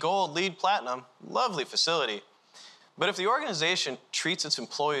LEED Gold, LEED Platinum, lovely facility. But if the organization treats its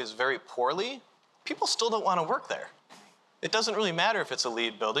employees very poorly, people still don't want to work there. It doesn't really matter if it's a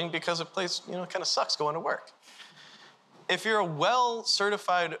LEED building because the place, kind of sucks going to work. If you're a WELL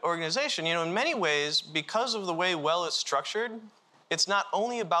certified organization, in many ways, because of the way WELL is structured, it's not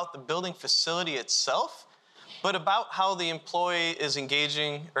only about the building facility itself, but about how the employee is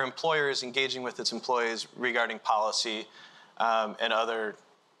engaging, or employer is engaging with its employees regarding policy and other,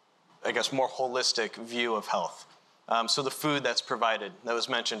 I guess, more holistic view of health. So the food that's provided, that was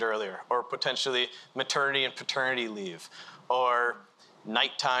mentioned earlier, or potentially maternity and paternity leave, or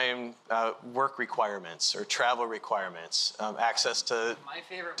nighttime work requirements or travel requirements, access to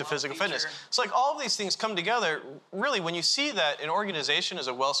physical fitness. So like all of these things come together. Really, when you see that an organization is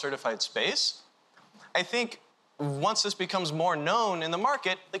a well-certified space, I think once this becomes more known in the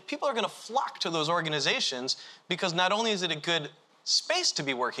market, like people are going to flock to those organizations because not only is it a good space to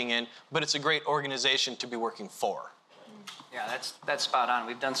be working in, but it's a great organization to be working for. Yeah, that's spot on.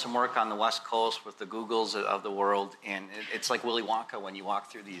 We've done some work on the West Coast with the Googles of the world, and it's like Willy Wonka when you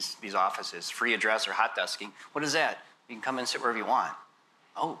walk through these offices, free address or hot desking. What is that? You can come and sit wherever you want.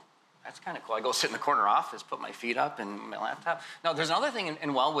 Oh, that's kind of cool. I go sit in the corner office, put my feet up and my laptop. Now, there's another thing,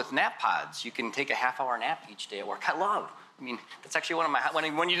 well, with nap pods, you can take a half-hour nap each day at work. I love. I mean, that's actually one of my,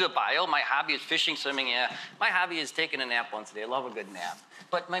 when you do the bio, my hobby is fishing, swimming, yeah. My hobby is taking a nap once a day. I love a good nap.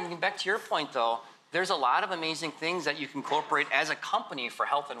 But I mean, back to your point, though, there's a lot of amazing things that you can incorporate as a company for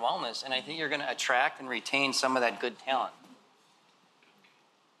health and wellness, and I think you're going to attract and retain some of that good talent.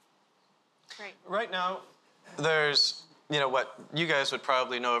 Great. Right now, there's, what you guys would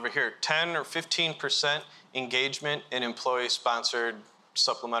probably know over here, 10 or 15% engagement in employee-sponsored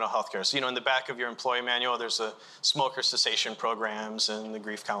supplemental health care. So, in the back of your employee manual, there's the smoker cessation programs and the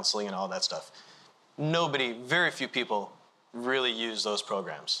grief counseling and all that stuff. Very few people really use those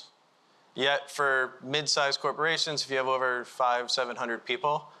programs. Yet for mid-sized corporations, if you have over 500-700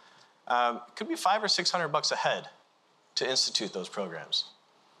 people, it could be $500 or $600 a head to institute those programs.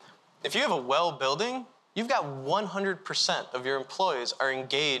 If you have a well building, you've got 100% of your employees are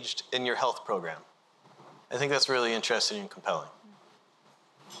engaged in your health program. I think that's really interesting and compelling.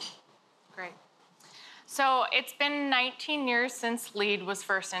 Great. So it's been 19 years since LEED was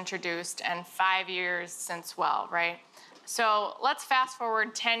first introduced and 5 years since WELL, right? So let's fast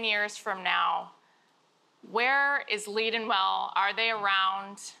forward 10 years from now. Where is LEED and WELL? Are they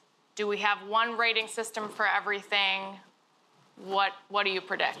around? Do we have one rating system for everything? What do you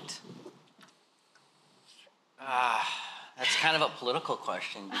predict? That's kind of a political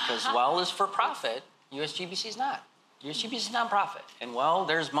question because WELL is for profit, USGBC is not. USGBC is nonprofit. And WELL,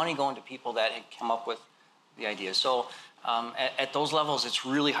 there's money going to people that come up with the idea. So at those levels, it's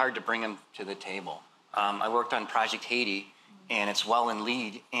really hard to bring them to the table. I worked on Project Haiti, and it's WELL and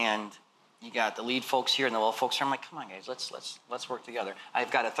LEED, and you got the LEED folks here and the WELL folks here. I'm like, come on, guys, let's work together.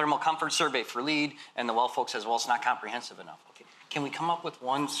 I've got a thermal comfort survey for LEED, and the WELL folks says, well, it's not comprehensive enough. Okay, can we come up with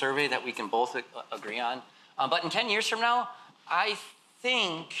one survey that we can both agree on? But in 10 years from now, I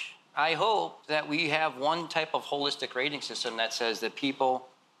hope that we have one type of holistic rating system that says that people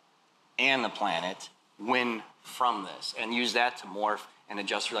and the planet win from this, and use that to morph and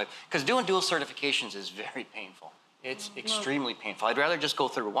adjust your life. Because doing dual certifications is very painful. It's extremely painful. I'd rather just go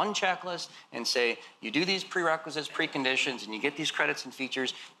through one checklist and say, you do these prerequisites, preconditions, and you get these credits and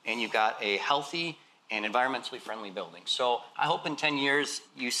features, and you've got a healthy and environmentally friendly building. So I hope in 10 years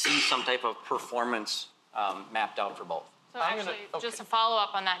you see some type of performance mapped out for both. So actually, just a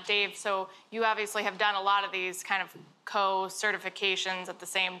follow-up on that, Dave. So you obviously have done a lot of these kind of co-certifications at the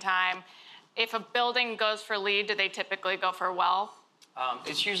same time. If a building goes for LEED, do they typically go for WELL?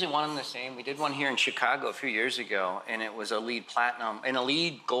 It's usually one and the same. We did one here in Chicago a few years ago, and it was a LEED Platinum. And a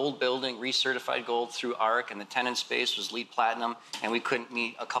LEED Gold building, recertified gold through ARC, and the tenant space was LEED Platinum, and we couldn't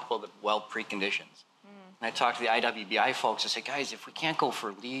meet a couple of the WELL preconditions. And I talked to the IWBI folks. I said, guys, if we can't go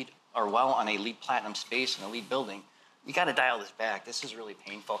for LEED or WELL on a LEED Platinum space in a LEED building, we got to dial this back. This is really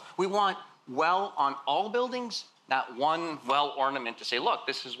painful. We want WELL on all buildings, not one WELL ornament to say, look,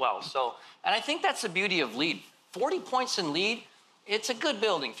 this is WELL. So, and I think that's the beauty of LEED. 40 points in LEED, it's a good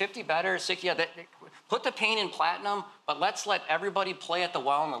building. 50 better, 60, yeah, put the paint in Platinum, but let's let everybody play at the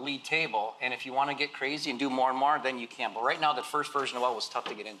WELL and the LEED table. And if you want to get crazy and do more and more, then you can. But right now, the first version of WELL was tough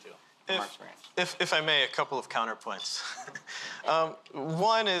to get into. If I may, a couple of counterpoints.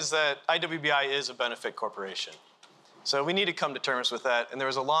 One is that IWBI is a benefit corporation. So we need to come to terms with that. And there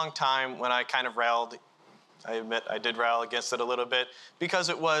was a long time when I kind of railed, I admit I did rail against it a little bit, because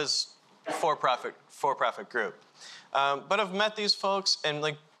it was a for-profit group. But I've met these folks, and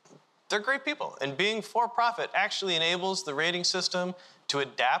they're great people. And being for-profit actually enables the rating system to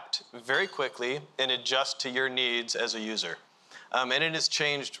adapt very quickly and adjust to your needs as a user. And it has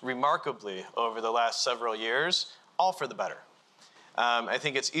changed remarkably over the last several years, all for the better. I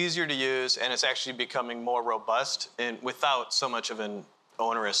think it's easier to use, and it's actually becoming more robust and without so much of an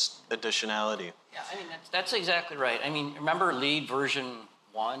onerous additionality. Yeah, I mean, that's exactly right. I mean, remember LEED version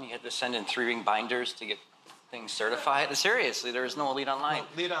 1? You had to send in 3-ring binders to get things certified. Seriously, there is no LEED Online. Well,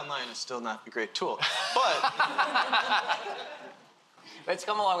 LEED Online is still not a great tool, but it's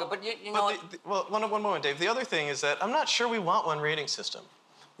come along. But you know, well, one moment, Dave. The other thing is that I'm not sure we want one rating system.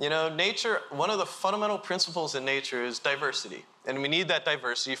 You know, nature. One of the fundamental principles in nature is diversity, and we need that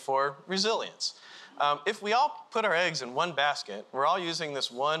diversity for resilience. If we all put our eggs in one basket, we're all using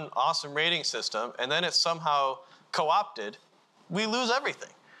this one awesome rating system, and then it's somehow co-opted, we lose everything.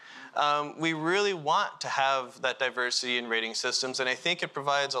 We really want to have that diversity in rating systems, and I think it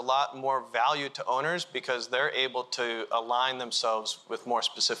provides a lot more value to owners because they're able to align themselves with more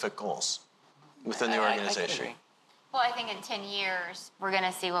specific goals within the organization. Well, I think in 10 years, we're going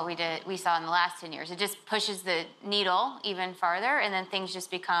to see what we saw in the last 10 years. It just pushes the needle even farther, and then things just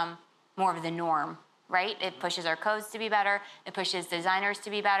become more of the norm, right? It pushes our codes to be better. It pushes designers to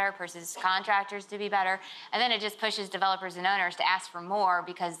be better, pushes contractors to be better. And then it just pushes developers and owners to ask for more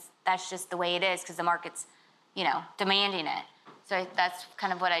because that's just the way it is because the market's, you know, demanding it. So that's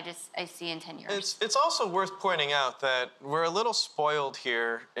kind of what I see in 10 years. It's also worth pointing out that we're a little spoiled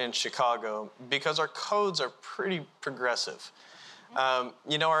here in Chicago because our codes are pretty progressive.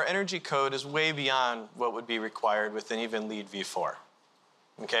 You know, our energy code is way beyond what would be required within even LEED v4.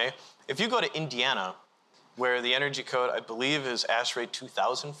 Okay? If you go to Indiana, where the energy code, I believe, is ASHRAE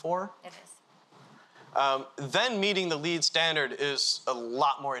 2004. It is. Then meeting the LEED standard is a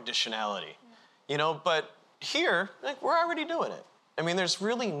lot more additionality. You know, but here, like, we're already doing it. I mean, there's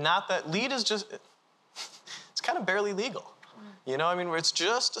really not that. LEED is just, it's kind of barely legal. You know, I mean, it's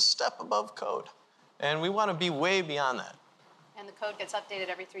just a step above code. And we want to be way beyond that. And the code gets updated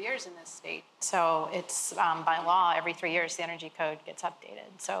every 3 years in this state. So it's by law, every 3 years, the energy code gets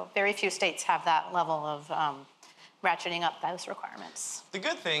updated. So very few states have that level of ratcheting up those requirements. The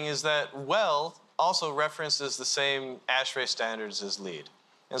good thing is that WELL also references the same ASHRAE standards as LEED.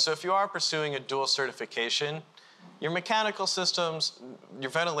 And so if you are pursuing a dual certification, your mechanical systems, your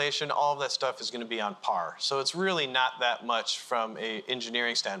ventilation, all of that stuff is going to be on par. So it's really not that much from an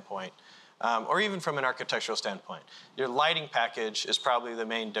engineering standpoint. Or even from an architectural standpoint. Your lighting package is probably the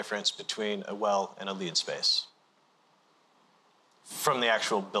main difference between a WELL and a LEED space from the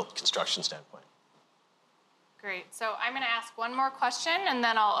actual built construction standpoint. Great. So I'm going to ask one more question, and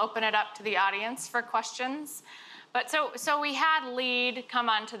then I'll open it up to the audience for questions. But so we had LEED come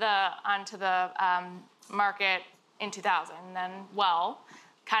onto the market in 2000, and then WELL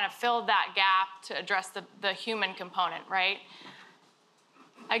kind of filled that gap to address the human component, right?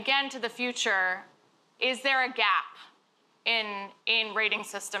 Again, to the future, is there a gap in rating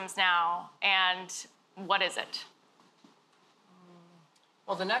systems now, and what is it?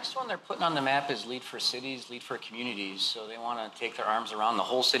 well, the next one they're putting on the map is LEED for cities, LEED for communities. So they want to take their arms around the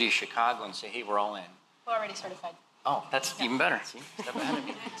whole city of Chicago and say, hey, we're all in. We're already certified. Oh, that's even better. See, step ahead of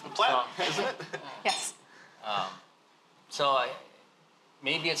me. Platinum, isn't it? Yes. So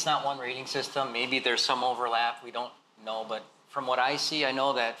maybe it's not one rating system. Maybe there's some overlap. We don't know. But from what I see, I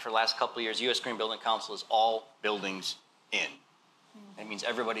know that for the last couple of years, U.S. Green Building Council is all buildings in. That means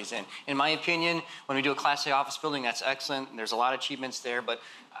everybody's in. In my opinion, when we do a Class A office building, that's excellent. And there's a lot of achievements there. But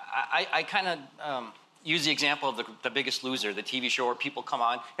I kind of use the example of the Biggest Loser, the TV show where people come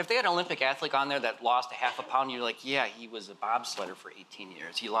on. If they had an Olympic athlete on there that lost a half a pound, you're like, yeah, he was a bobsledder for 18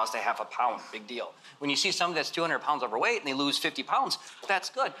 years. He lost a half a pound, big deal. When you see somebody that's 200 pounds overweight and they lose 50 pounds, that's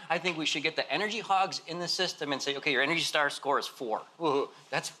good. I think we should get the energy hogs in the system and say, okay, your Energy Star score is 4. Woo-hoo,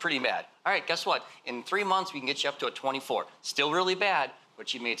 that's pretty bad. All right, guess what? In 3 months, we can get you up to a 24. Still really bad,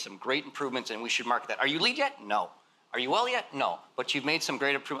 but you made some great improvements and we should market that. Are you LEED yet? No. Are you well yet? No. But you've made some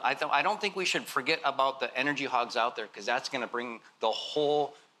great improvements. I don't think we should forget about the energy hogs out there because that's going to bring the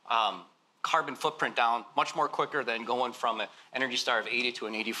whole carbon footprint down much more quicker than going from an Energy Star of 80 to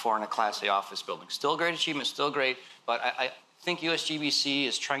an 84 in a Class A office building. Still great achievement, still great, but I think USGBC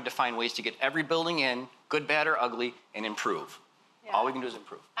is trying to find ways to get every building in, good, bad, or ugly, and improve. Yeah. All we can do is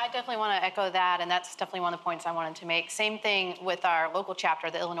improve. I definitely want to echo that, and that's definitely one of the points I wanted to make. Same thing with our local chapter,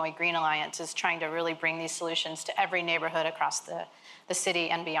 the Illinois Green Alliance, is trying to really bring these solutions to every neighborhood across the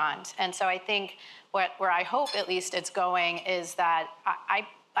city and beyond. And so I think where I hope at least it's going is that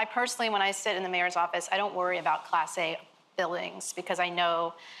I personally, when I sit in the mayor's office, I don't worry about Class A buildings because I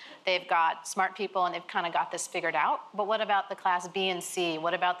know they've got smart people and they've kind of got this figured out. But what about the Class B and C?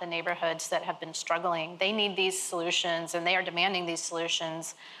 What about the neighborhoods that have been struggling? They need these solutions and they are demanding these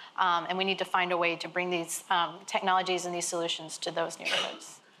solutions. And we need to find a way to bring these technologies and these solutions to those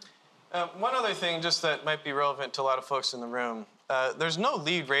neighborhoods. One other thing just that might be relevant to a lot of folks in the room. There's no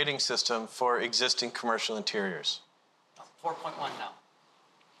LEED rating system for existing commercial interiors. 4.1 now.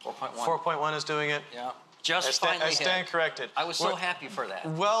 4.1. 4.1 is doing it. Yeah. Just finally I stand hit. corrected. I was so happy for that.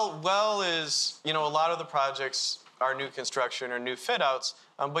 Well is, a lot of the projects are new construction or new fit-outs,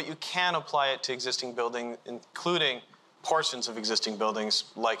 but you can apply it to existing buildings, including portions of existing buildings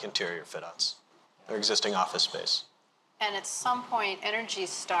like interior fit-outs or existing office space. And at some point, Energy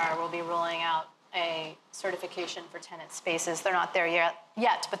Star will be rolling out a certification for tenant spaces. They're not there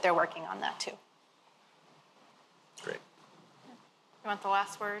yet, but they're working on that too. Great. You want the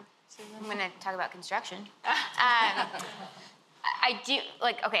last word, Susan? I'm gonna talk about construction. I do,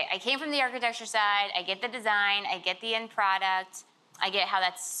 okay, I came from the architecture side, I get the design, I get the end product, I get how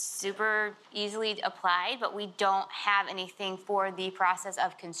that's super easily applied, but we don't have anything for the process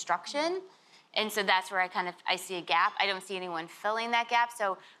of construction. And so that's where I see a gap. I don't see anyone filling that gap.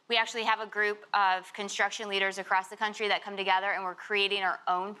 So we actually have a group of construction leaders across the country that come together, and we're creating our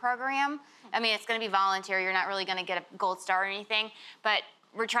own program. I mean, it's gonna be voluntary. You're not really gonna get a gold star or anything, but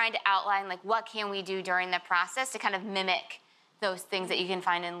we're trying to outline what can we do during the process to kind of mimic those things that you can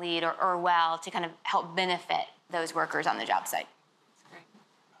find in LEED or WELL to kind of help benefit those workers on the job site. That's great.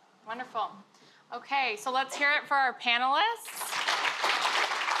 Wonderful. Okay, so let's hear it for our panelists.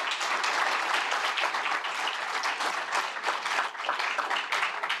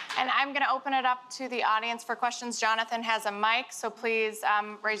 And I'm going to open it up to the audience for questions. Jonathan has a mic, so please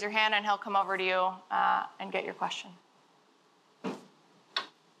raise your hand and he'll come over to you and get your question.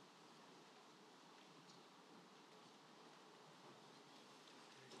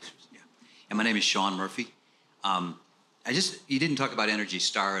 And my name is Sean Murphy. You didn't talk about Energy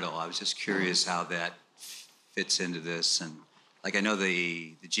Star at all. I was just curious how that fits into this. And I know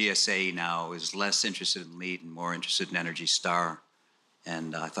the GSA now is less interested in LEED and more interested in Energy Star.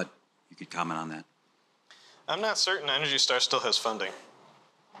 And I thought you could comment on that. I'm not certain Energy Star still has funding.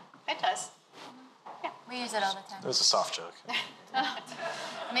 It does. Yeah, we use it all the time. It was a soft joke.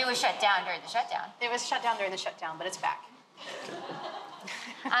 I mean, it was shut down during the shutdown. It was shut down during the shutdown, but it's back.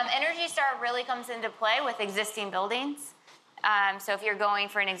 Energy Star really comes into play with existing buildings. So if you're going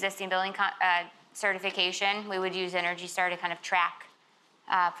for an existing building certification, we would use Energy Star to kind of track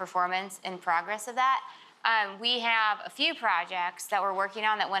performance and progress of that. We have a few projects that we're working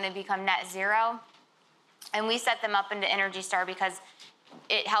on that want to become net zero, and we set them up into Energy Star because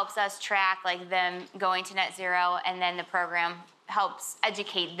it helps us track them going to net zero, and then the program helps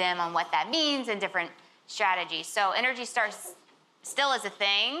educate them on what that means and different strategies. So Energy Star still is a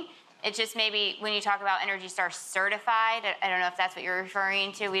thing. It's just maybe when you talk about Energy Star certified, I don't know if that's what you're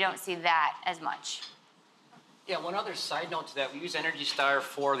referring to, we don't see that as much. Yeah, one other side note to that, we use Energy Star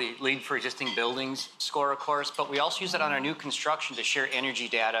for the LEED for existing buildings score, of course, but we also use it on our new construction to share energy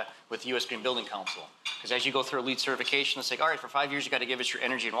data with the U.S. Green Building Council. Because as you go through a LEED certification, it's all right, for 5 years you got to give us your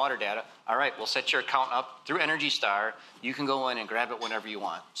energy and water data. All right, we'll set your account up through Energy Star. You can go in and grab it whenever you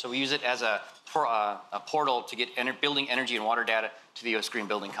want. So we use it as a portal to get building energy and water data to the U.S. Green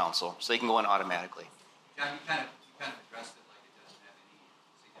Building Council, so they can go in automatically. John, you kind of addressed it like it doesn't have any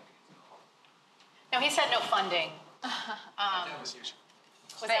significance at all. No, he said no funding.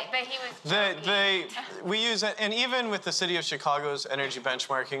 But he was. We use it, and even with the City of Chicago's energy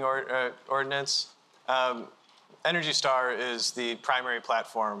benchmarking ordinance, Energy Star is the primary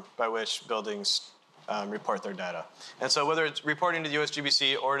platform by which buildings report their data. And so whether it's reporting to the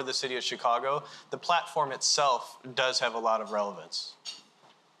USGBC or to the City of Chicago, the platform itself does have a lot of relevance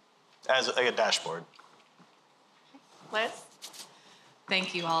as a dashboard. Liz?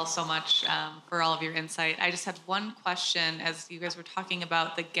 Thank you all so much for all of your insight. I just had one question as you guys were talking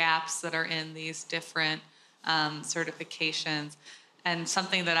about the gaps that are in these different certifications. And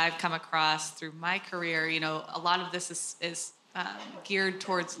something that I've come across through my career, a lot of this is geared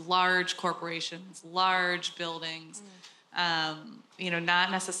towards large corporations, large buildings,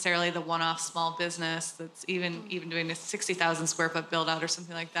 not necessarily the one-off small business that's even doing a 60,000 square foot build out or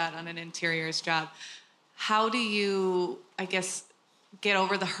something like that on an interiors job. How do you, get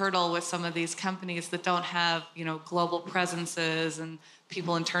over the hurdle with some of these companies that don't have, global presences and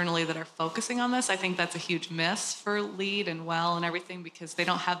people internally that are focusing on this? I think that's a huge miss for LEED and WELL and everything because they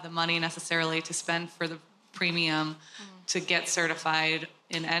don't have the money necessarily to spend for the premium to get certified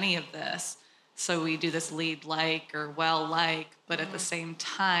in any of this. So we do this LEED-like or WELL-like, but at the same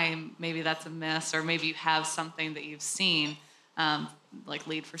time, maybe that's a miss, or maybe you have something that you've seen, like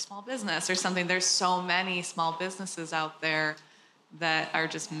LEED for small business or something. There's so many small businesses out there that are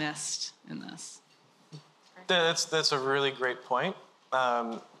just missed in this. That's a really great point.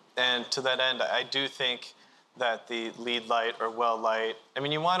 And to that end, I do think that the LEED light or WELL light,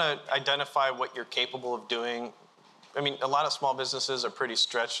 you want to identify what you're capable of doing. A lot of small businesses are pretty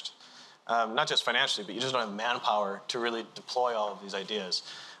stretched, not just financially, but you just don't have manpower to really deploy all of these ideas.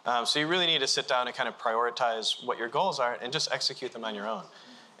 So you really need to sit down and kind of prioritize what your goals are and just execute them on your own.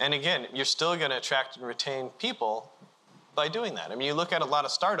 And again, you're still going to attract and retain people by doing that. I mean, you look at a lot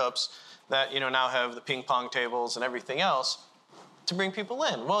of startups that now have the ping pong tables and everything else to bring people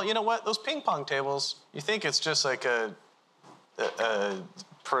in. Well, you know what? Those ping pong tables, you think it's just like a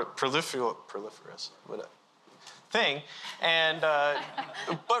proliferous thing, and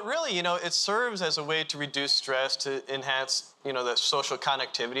but really, it serves as a way to reduce stress, to enhance, the social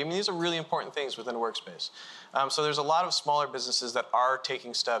connectivity. I mean, these are really important things within a workspace. So there's a lot of smaller businesses that are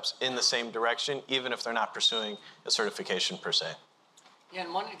taking steps in the same direction, even if they're not pursuing a certification per se. Yeah,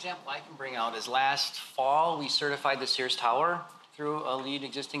 and one example I can bring out is last fall we certified the Sears Tower through a LEED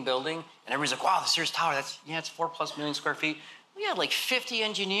existing building, and everybody's like, wow, the Sears Tower, it's 4+ million square feet. We had like 50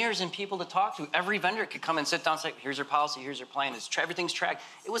 engineers and people to talk to. Every vendor could come and sit down and say, here's our policy, here's our plan, everything's tracked.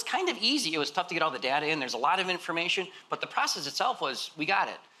 It was kind of easy. It was tough to get all the data in. There's a lot of information, but the process itself was, we got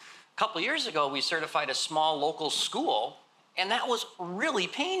it. A couple of years ago, we certified a small local school, and that was really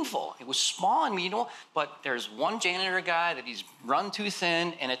painful. It was small, but there's one janitor guy that he's run too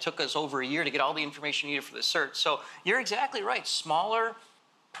thin, and it took us over a year to get all the information needed for the cert. So you're exactly right. Smaller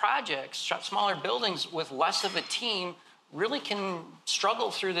projects, smaller buildings with less of a team really can struggle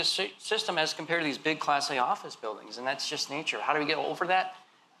through this system as compared to these big Class A office buildings, and that's just nature. How do we get over that?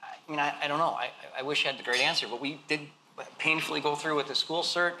 I mean, I don't know. I wish I had the great answer, but we did painfully go through with the school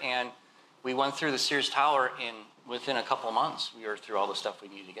cert, and we went through the Sears Tower within a couple of months. We were through all the stuff we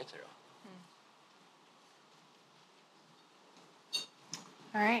needed to get through.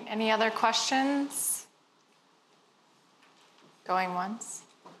 All right, any other questions? Going once?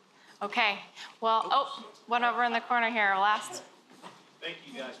 Okay, well, one over in the corner here, last. Thank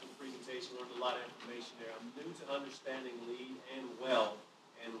you guys for the presentation. Learned a lot of information there. I'm new to understanding LEED and well,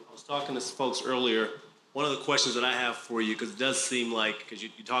 and I was talking to folks earlier. One of the questions that I have for you, because it does seem like, because you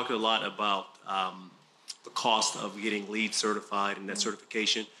talk a lot about the cost of getting LEED certified and that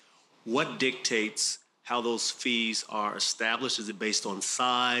certification. What dictates how those fees are established? Is it based on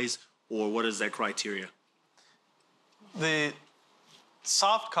size, or what is that criteria? The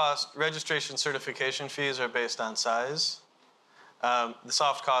soft cost registration certification fees are based on size. The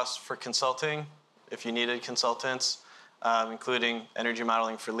soft costs for consulting, if you needed consultants, including energy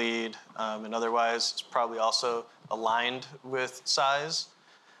modeling for LEED and otherwise, is probably also aligned with size.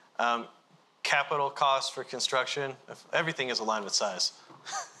 Capital costs for construction, everything is aligned with size.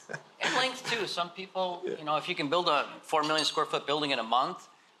 And length too. Some people, if you can build a 4 million square foot building in a month,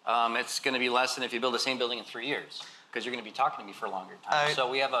 it's going to be less than if you build the same building in 3 years, because you're going to be talking to me for a longer time. So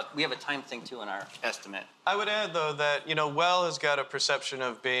we have a time thing too in our estimate. I would add though that well has got a perception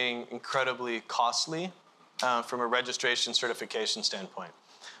of being incredibly costly from a registration certification standpoint.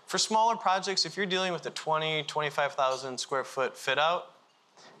 For smaller projects, if you're dealing with a 25,000 square foot fit out,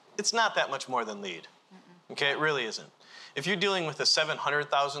 it's not that much more than LEED. Okay, it really isn't. If you're dealing with a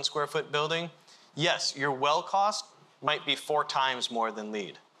 700,000 square foot building, yes, your well cost might be 4 times more than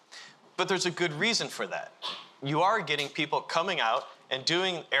LEED. But there's a good reason for that. You are getting people coming out and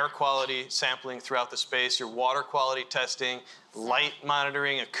doing air quality sampling throughout the space, your water quality testing, light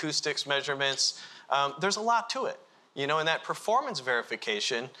monitoring, acoustics measurements. There's a lot to it. And that performance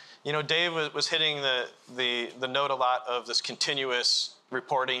verification, Dave was hitting the note a lot of this continuous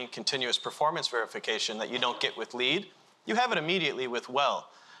reporting, continuous performance verification that you don't get with LEED. You have it immediately with well.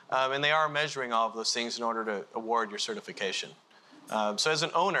 And they are measuring all of those things in order to award your certification. So as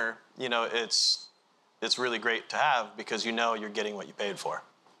an owner, it's really great to have, because you're getting what you paid for.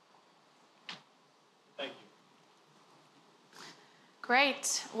 Thank you.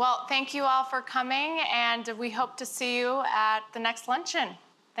 Great. Well, thank you all for coming, and we hope to see you at the next luncheon.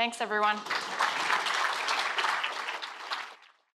 Thanks, everyone.